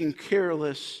speaking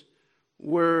careless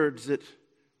words that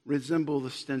resemble the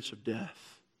stench of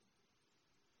death.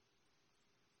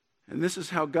 And this is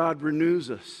how God renews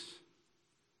us.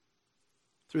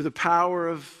 Through the power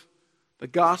of the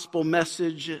gospel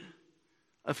message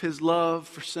of His love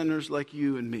for sinners like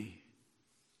you and me.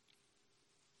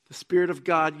 The Spirit of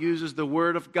God uses the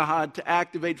Word of God to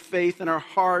activate faith in our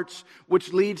hearts,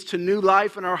 which leads to new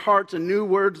life in our hearts and new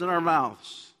words in our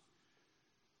mouths.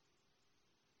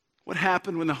 What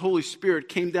happened when the Holy Spirit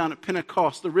came down at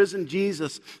Pentecost? The risen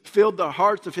Jesus filled the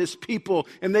hearts of His people,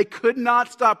 and they could not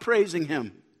stop praising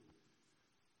Him.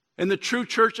 And the true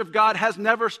church of God has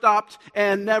never stopped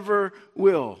and never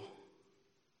will.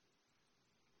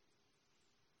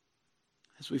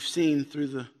 As we've seen through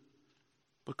the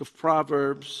book of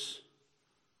Proverbs,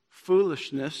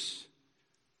 foolishness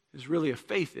is really a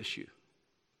faith issue.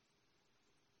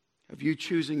 Of you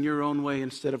choosing your own way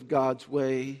instead of God's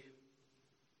way.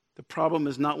 The problem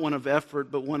is not one of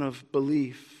effort, but one of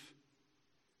belief.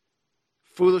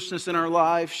 foolishness in our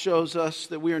life shows us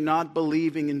that we are not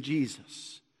believing in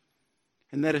Jesus.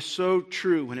 And that is so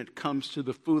true when it comes to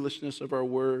the foolishness of our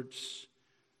words.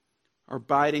 Our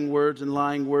biting words and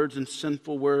lying words and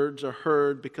sinful words are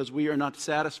heard because we are not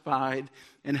satisfied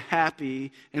and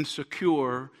happy and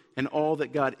secure in all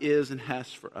that God is and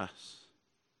has for us.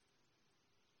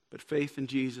 But faith in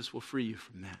Jesus will free you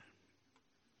from that.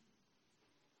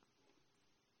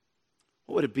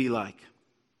 What would it be like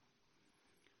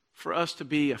for us to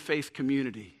be a faith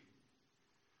community,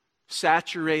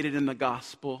 saturated in the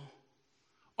gospel,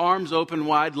 arms open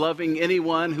wide, loving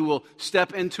anyone who will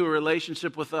step into a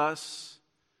relationship with us?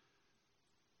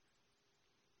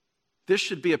 This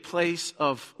should be a place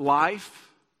of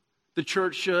life. The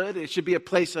church should. It should be a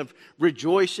place of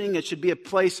rejoicing. It should be a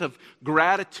place of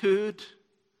gratitude. It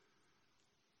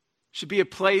should be a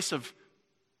place of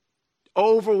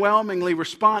overwhelmingly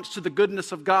response to the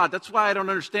goodness of God. That's why I don't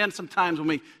understand sometimes when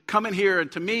we come in here,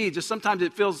 and to me, just sometimes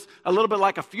it feels a little bit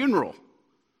like a funeral.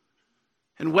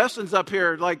 And Weston's up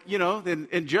here like,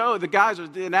 and Joe, the guys,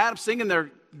 and Adam singing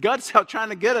their guts out trying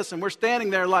to get us, and we're standing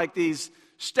there like these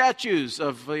statues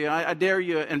of, I dare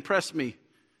you, impress me,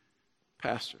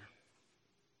 Pastor.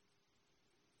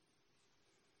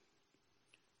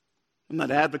 I'm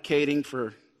not advocating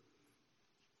for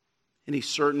any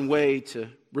certain way to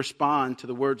respond to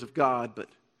the words of God, but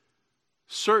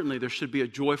certainly there should be a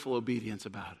joyful obedience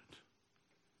about it.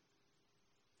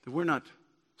 That we're not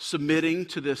submitting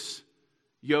to this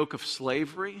yoke of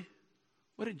slavery.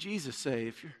 What did Jesus say?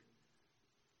 If you're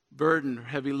burdened or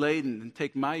heavy laden, then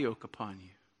take my yoke upon you.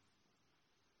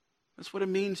 That's what it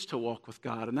means to walk with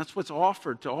God, and that's what's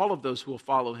offered to all of those who will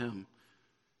follow him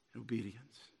in obedience.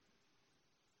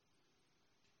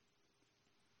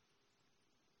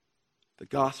 The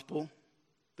gospel,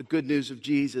 the good news of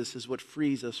Jesus, is what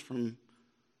frees us from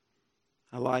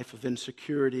a life of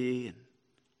insecurity and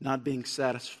not being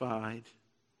satisfied.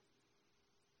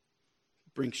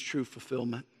 It brings true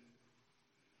fulfillment.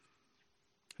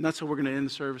 And that's how we're going to end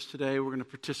the service today. We're going to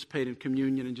participate in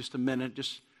communion in just a minute,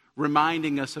 just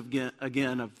reminding us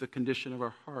again of the condition of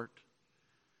our heart.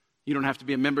 You don't have to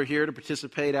be a member here to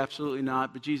participate, absolutely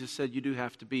not. But Jesus said you do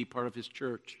have to be part of his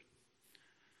church.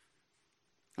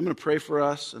 I'm going to pray for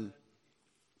us, and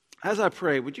as I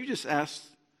pray, would you just ask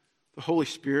the Holy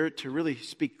Spirit to really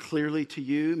speak clearly to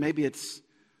you? Maybe it's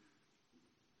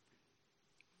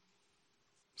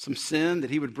some sin that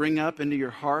he would bring up into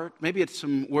your heart. Maybe it's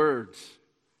some words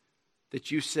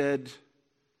that you said.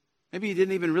 Maybe you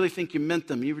didn't even really think you meant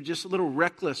them. You were just a little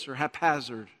reckless or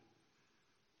haphazard.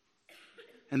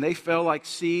 And they fell like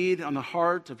seed on the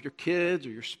heart of your kids or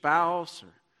your spouse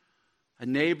or a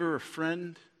neighbor or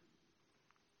friend.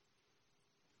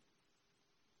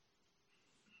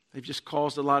 They've just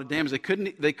caused a lot of damage.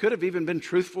 They could have even been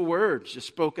truthful words, just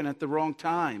spoken at the wrong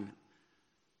time,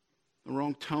 the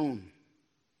wrong tone.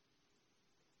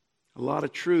 A lot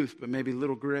of truth, but maybe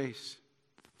little grace.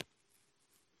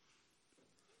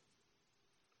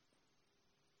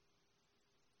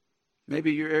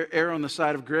 Maybe you err on the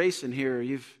side of grace in here.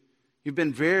 You've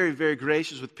been very, very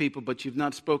gracious with people, but you've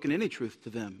not spoken any truth to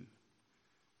them.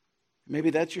 Maybe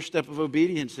that's your step of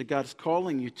obedience that God's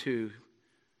calling you to,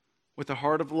 with a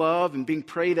heart of love and being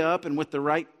prayed up and with the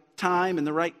right time and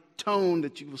the right tone,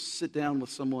 that you will sit down with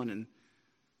someone and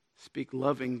speak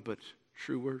loving but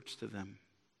true words to them.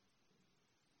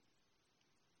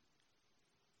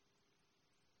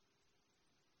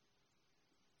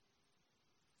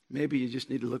 Maybe you just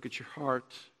need to look at your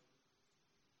heart.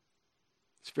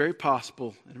 It's very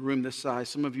possible in a room this size,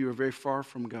 some of you are very far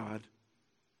from God.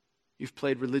 You've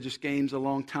played religious games a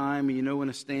long time, and you know when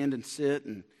to stand and sit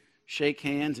and shake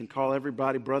hands and call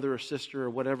everybody brother or sister or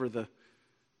whatever the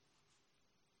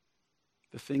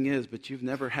thing is, but you've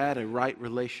never had a right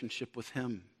relationship with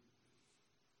him.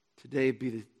 Today would be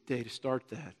the day to start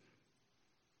that.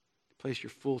 Place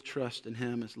your full trust in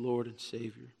him as Lord and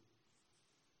Savior.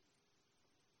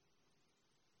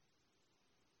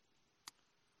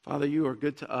 Father, you are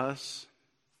good to us.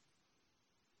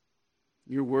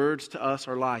 Your words to us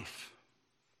are life.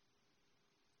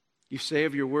 You say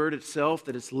of your word itself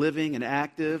that it's living and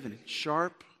active and it's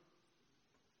sharp.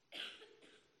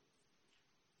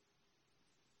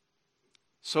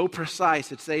 So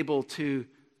precise, it's able to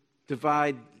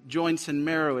divide joints and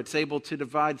marrow. It's able to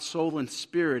divide soul and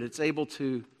spirit. It's able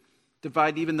to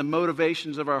divide even the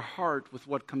motivations of our heart with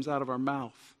what comes out of our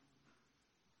mouth.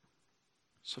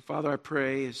 So, Father, I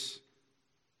pray as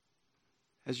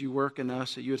you work in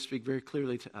us, that you would speak very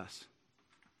clearly to us.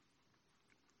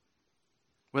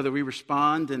 Whether we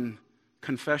respond in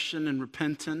confession and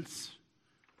repentance,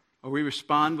 or we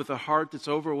respond with a heart that's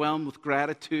overwhelmed with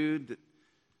gratitude, that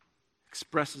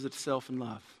expresses itself in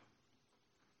love.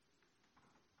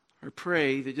 I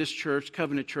pray that this church,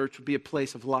 Covenant Church, would be a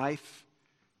place of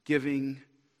life-giving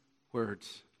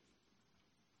words.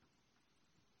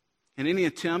 And any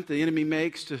attempt the enemy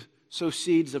makes to sow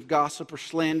seeds of gossip or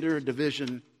slander or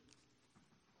division,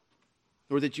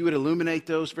 or that you would illuminate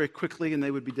those very quickly and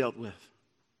they would be dealt with.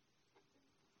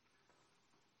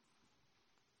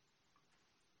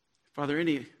 Father,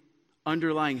 any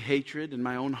underlying hatred in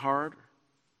my own heart,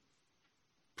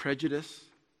 prejudice,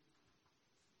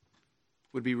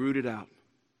 would be rooted out.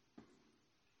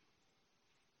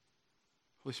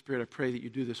 Holy Spirit, I pray that you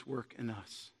do this work in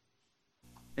us,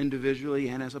 individually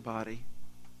and as a body,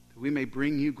 that we may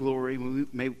bring you glory.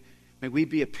 May we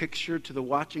be a picture to the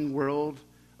watching world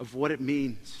of what it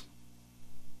means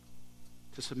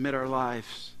to submit our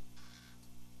lives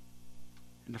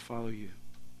and to follow you.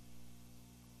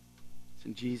 It's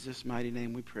in Jesus' mighty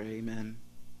name we pray, amen.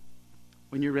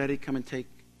 When you're ready, come and take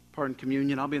part in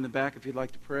communion. I'll be in the back if you'd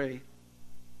like to pray. And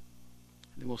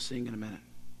then we'll sing in a minute.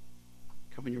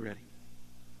 Come when you're ready.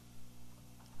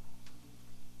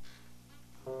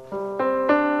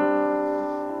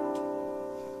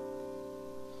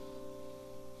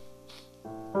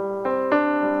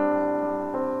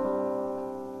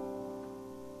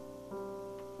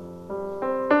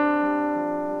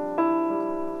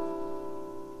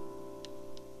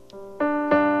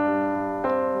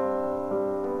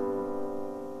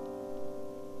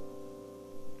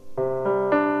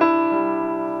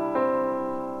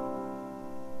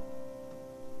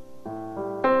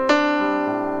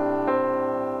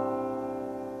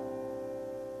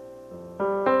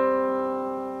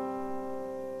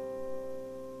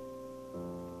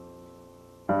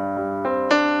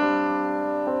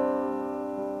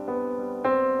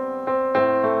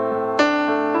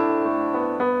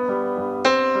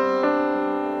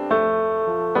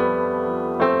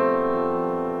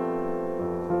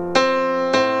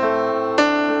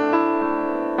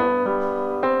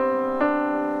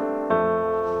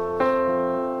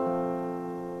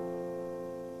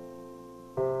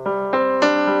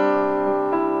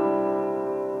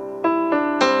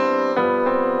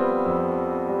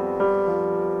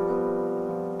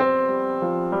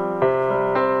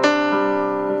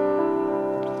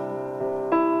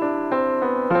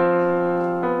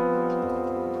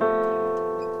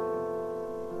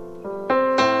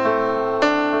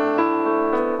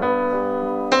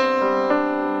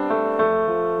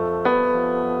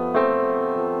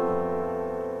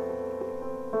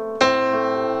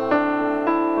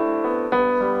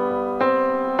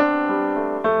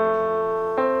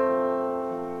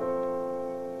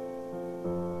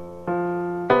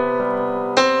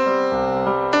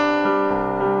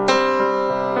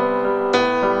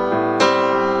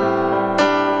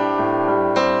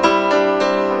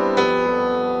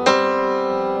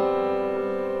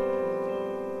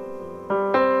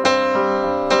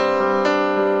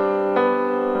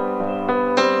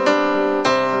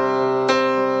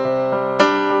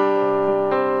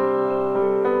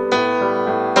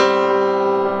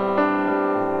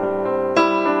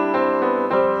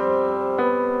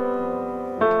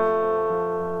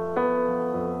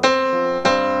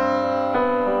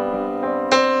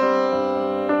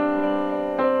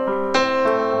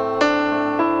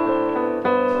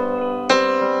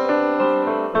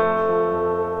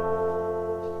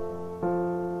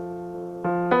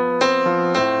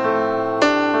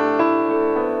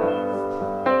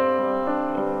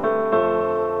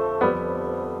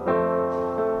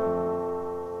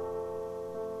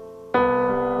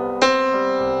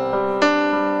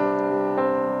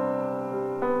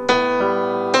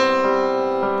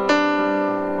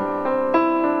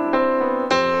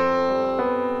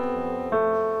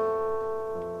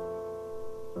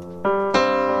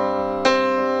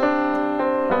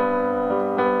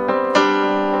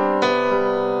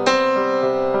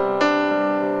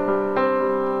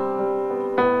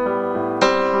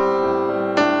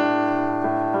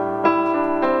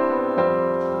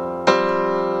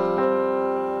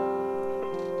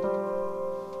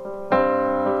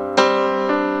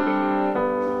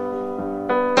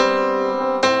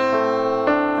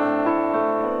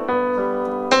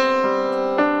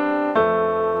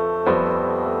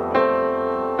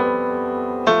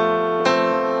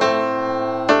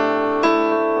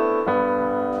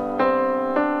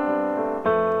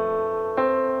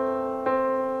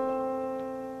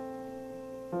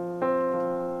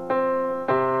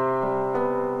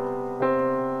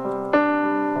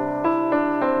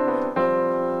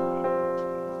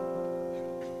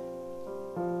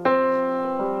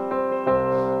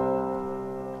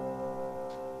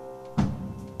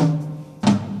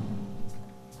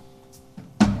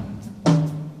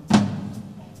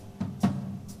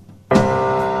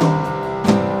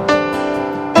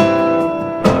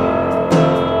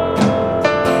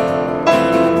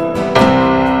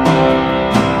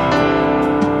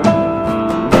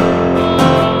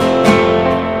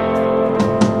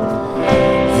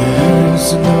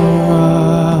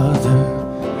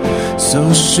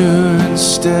 so sure and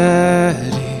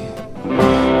steady.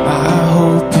 My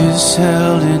hope is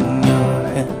held in your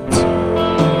hands.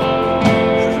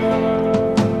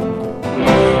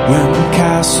 When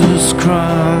castles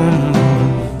crumble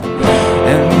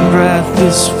and breath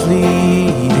is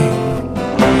fleeting,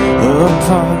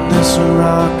 upon this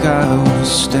rock I will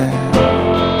stand.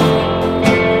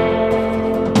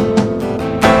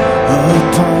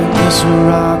 Upon this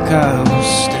rock I will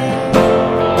stand.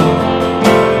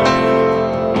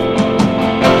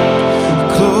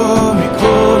 Glory,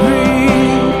 glory,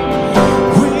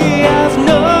 we have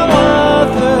no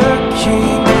other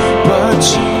King but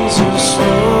Jesus,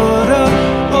 Lord of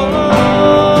all.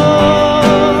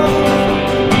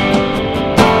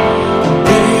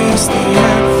 Raise the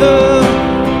anthem,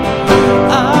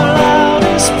 our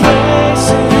loudest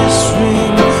praises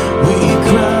ring. We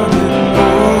crown Him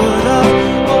Lord of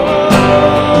all.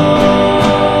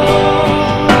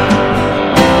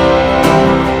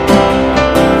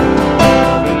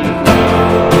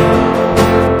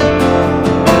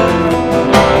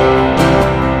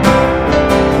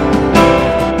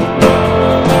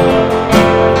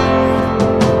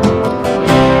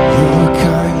 Your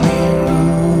kindly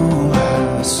rule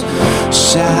has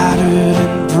shattered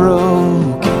and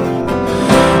broken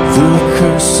the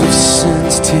curse of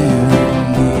sin's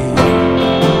tyranny.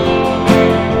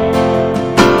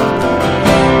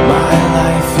 My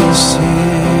life is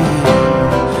hidden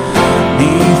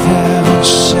neath heaven's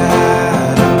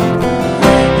shadow.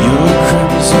 Your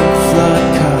crimson flood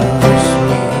covers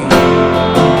me.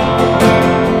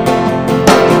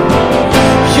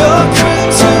 Your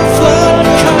crimson flood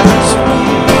covers me.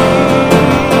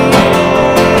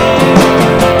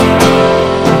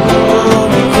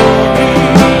 Glory, glory,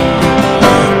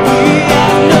 we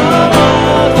have no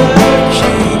other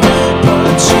King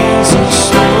but Jesus,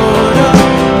 Lord of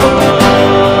all.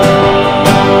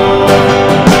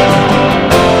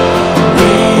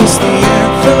 Raise the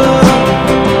anthem,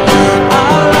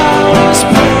 our loudest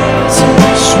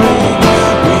praises ring.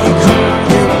 We crown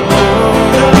Him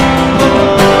Lord of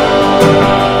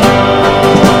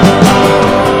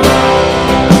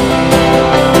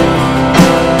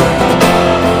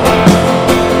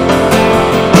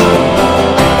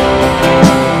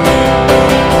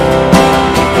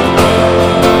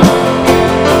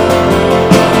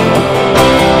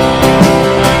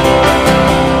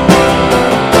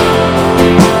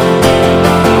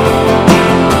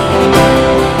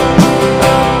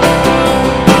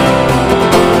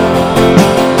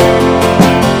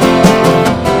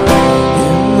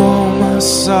in all my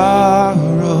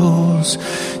sorrows,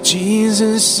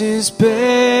 Jesus is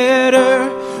better.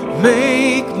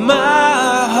 Make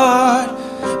my heart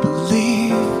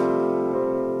believe.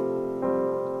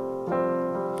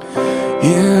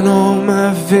 In all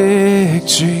my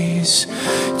victories,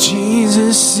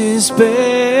 Jesus is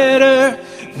better.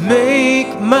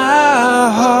 Make my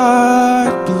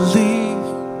heart believe.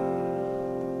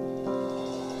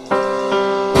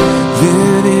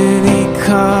 Than any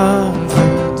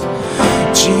comfort,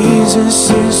 Jesus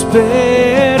is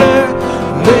better.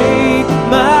 Make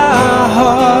my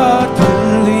heart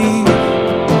believe.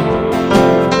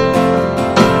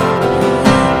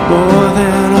 More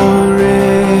than all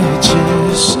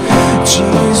riches,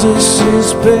 Jesus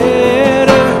is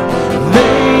better.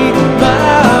 Make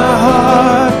my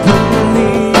heart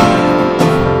believe.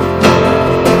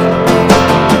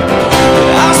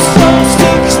 Our souls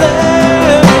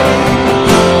declare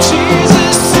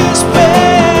Jesus is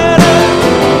better.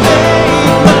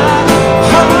 Make my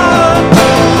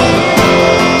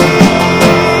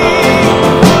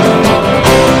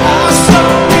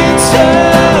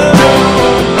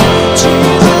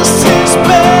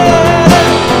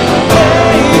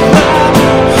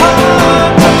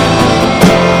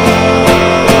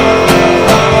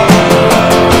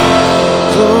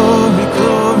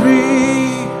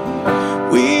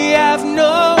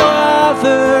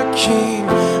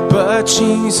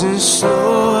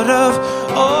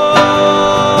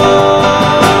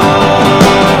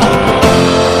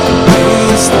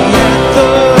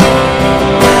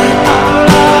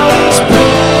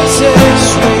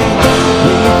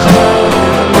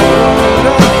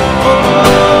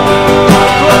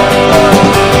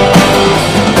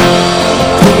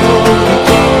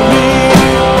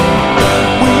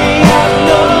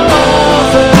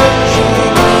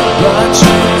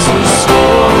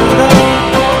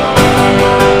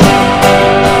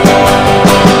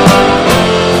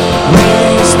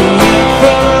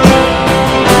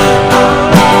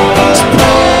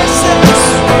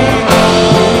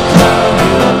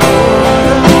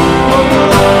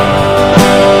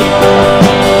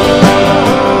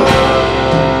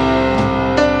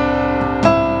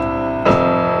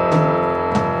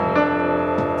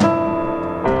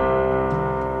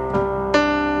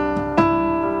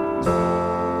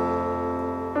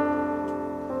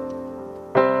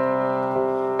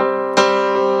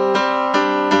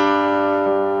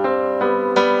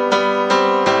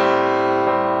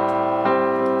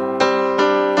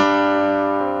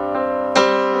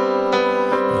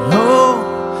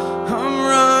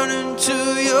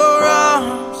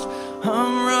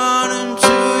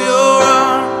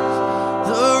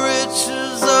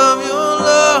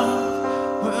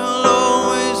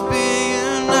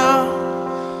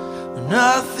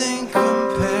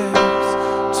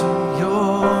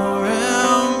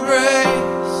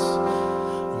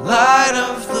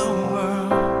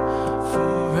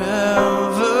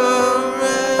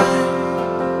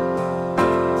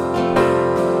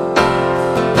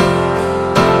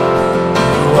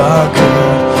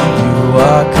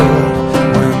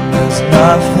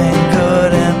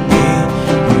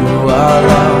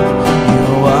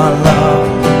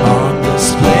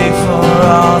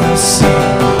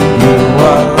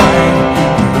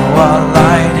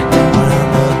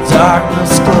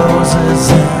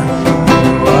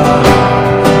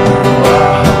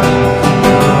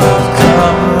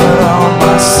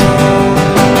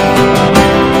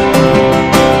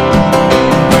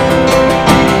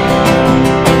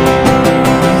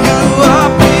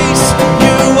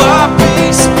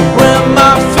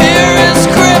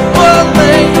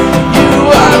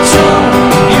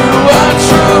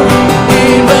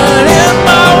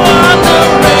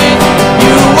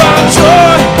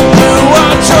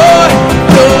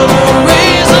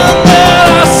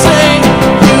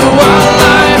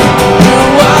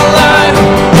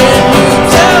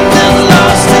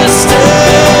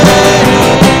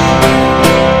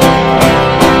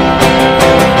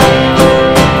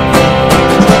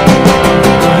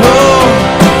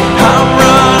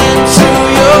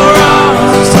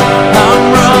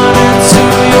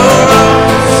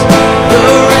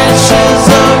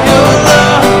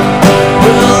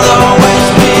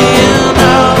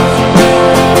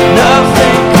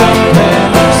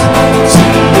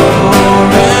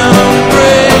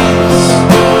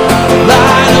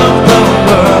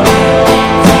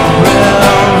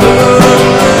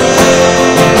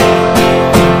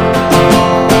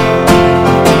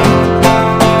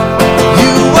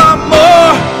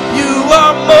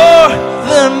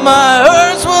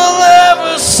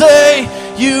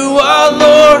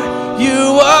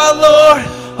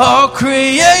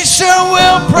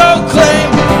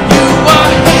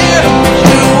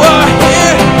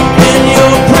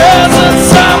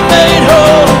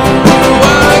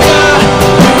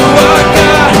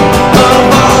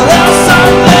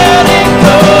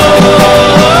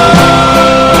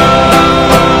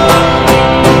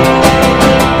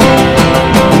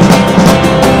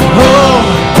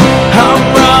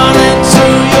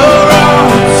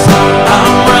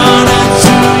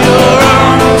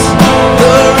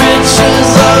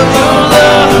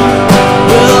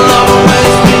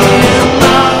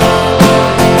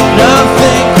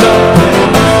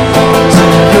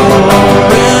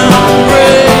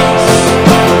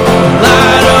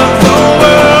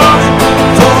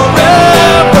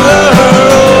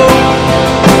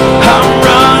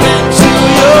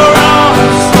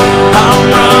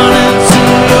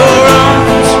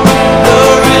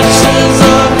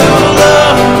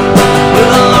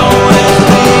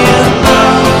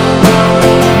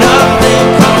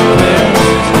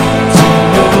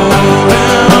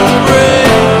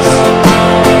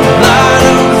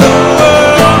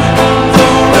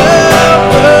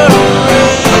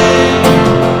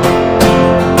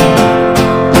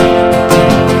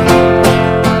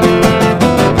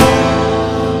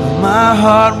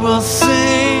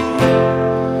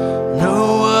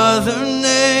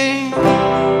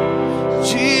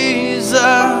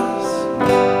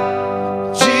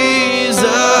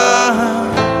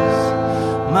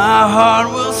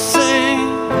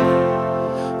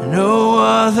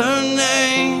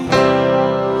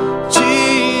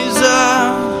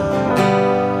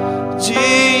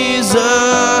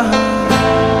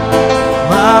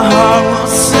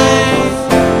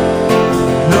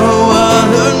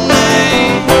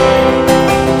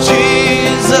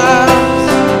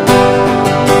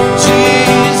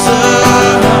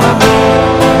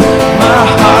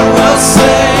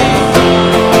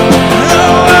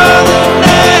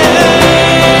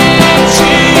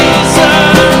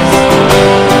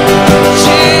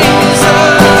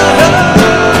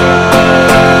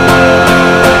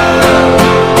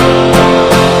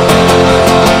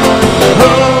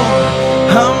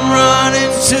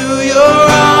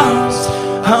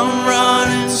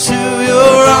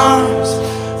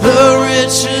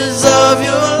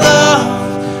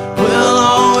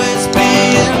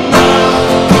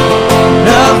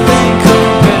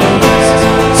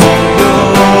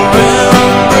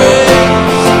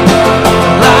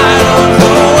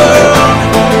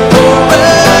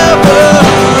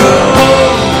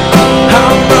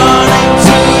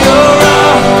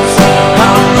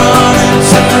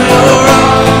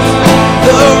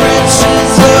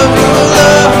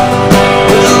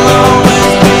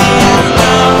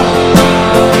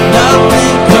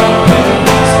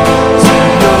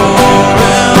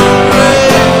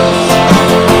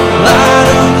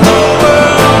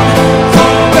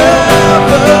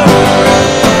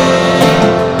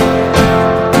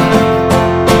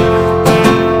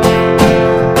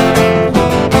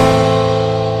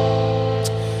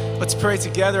pray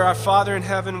together. Our Father in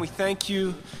heaven, we thank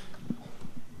you,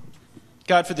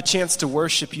 God, for the chance to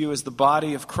worship you as the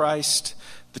body of Christ,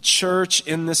 the church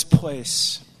in this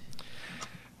place.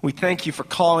 We thank you for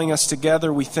calling us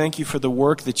together. We thank you for the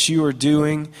work that you are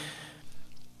doing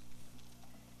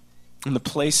in the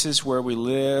places where we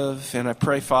live. And I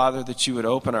pray, Father, that you would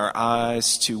open our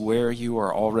eyes to where you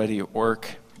are already at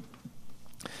work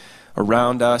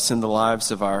around us in the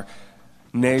lives of our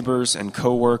neighbors and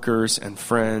coworkers and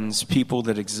friends, people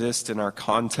that exist in our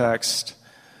context,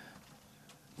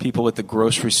 people at the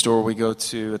grocery store we go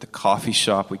to, at the coffee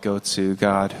shop we go to.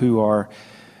 God, who are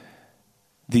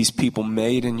these people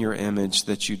made in your image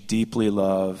that you deeply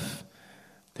love,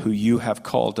 who you have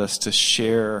called us to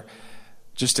share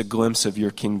just a glimpse of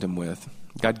your kingdom with?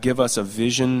 God, give us a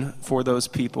vision for those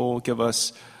people. Give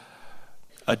us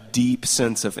a deep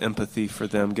sense of empathy for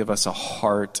them. Give us a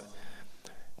heart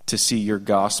to see your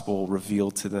gospel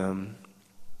revealed to them.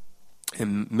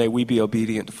 And may we be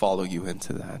obedient to follow you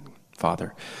into that,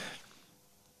 Father.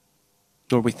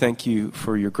 Lord, we thank you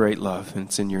for your great love, and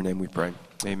it's in your name we pray.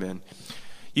 Amen.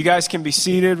 You guys can be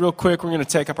seated real quick. We're going to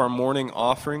take up our morning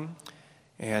offering.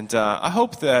 And I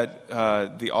hope that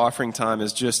the offering time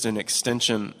is just an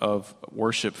extension of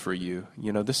worship for you.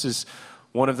 You know, this is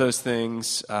one of those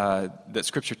things that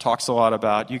Scripture talks a lot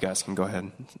about. You guys can go ahead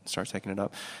and start taking it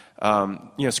up.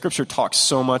 Scripture talks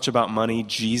so much about money.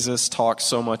 Jesus talks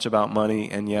so much about money,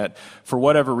 and yet, for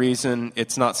whatever reason,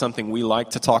 it's not something we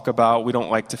like to talk about. We don't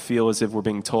like to feel as if we're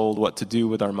being told what to do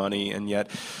with our money, and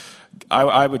yet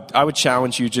I would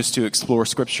challenge you just to explore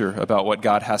Scripture about what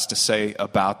God has to say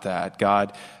about that.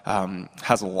 God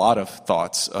has a lot of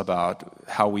thoughts about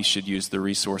how we should use the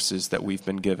resources that we've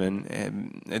been given.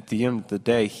 And at the end of the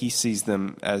day, he sees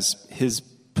them as his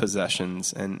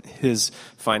possessions and his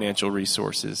financial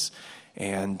resources.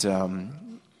 And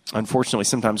unfortunately,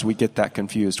 sometimes we get that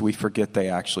confused. We forget they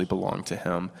actually belong to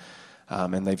him.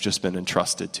 And they've just been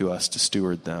entrusted to us to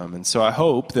steward them. And so I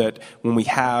hope that when we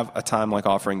have a time like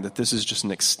offering, that this is just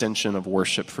an extension of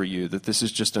worship for you, that this is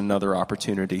just another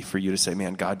opportunity for you to say,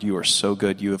 man, God, you are so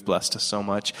good. You have blessed us so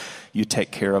much. You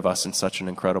take care of us in such an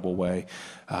incredible way.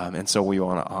 And so we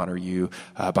want to honor you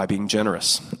by being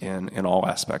generous in all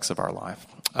aspects of our life.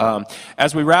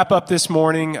 As we wrap up this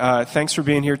morning, thanks for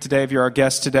being here today. If you're our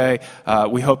guest today,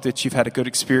 we hope that you've had a good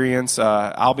experience.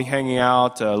 I'll be hanging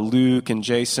out. Luke and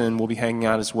Jason will be hanging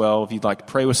out as well. If you'd like to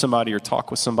pray with somebody or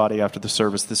talk with somebody after the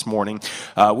service this morning.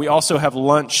 We also have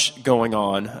lunch going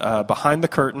on behind the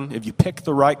curtain. If you pick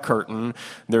the right curtain,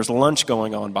 there's lunch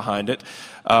going on behind it.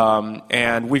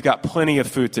 And we've got plenty of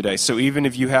food today. So even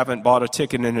if you haven't bought a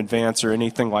ticket in advance or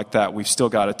anything like that, we've still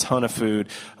got a ton of food.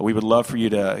 We would love for you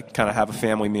to kind of have a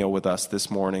family meal with us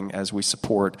this morning as we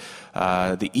support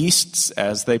the Easts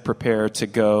as they prepare to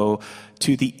go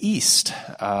to the East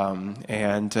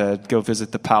and go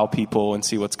visit the POW people and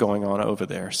see what's going on over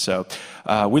there. So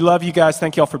we love you guys.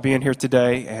 Thank you all for being here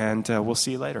today, and we'll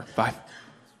see you later. Bye.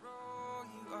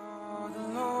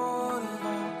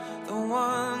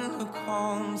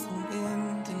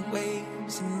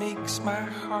 My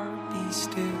heart be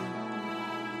still.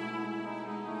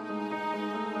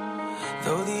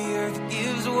 Though the earth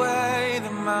gives way, the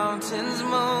mountains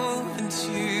move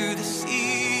into the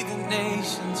sea, the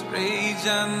nations rage,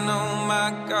 I know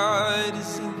my God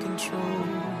is in control.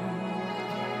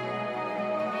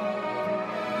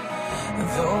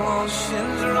 Though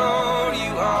oceans roar,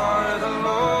 you are the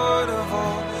Lord of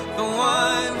all, the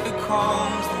one who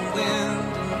calms the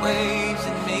wind and waves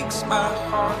and makes my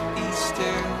heart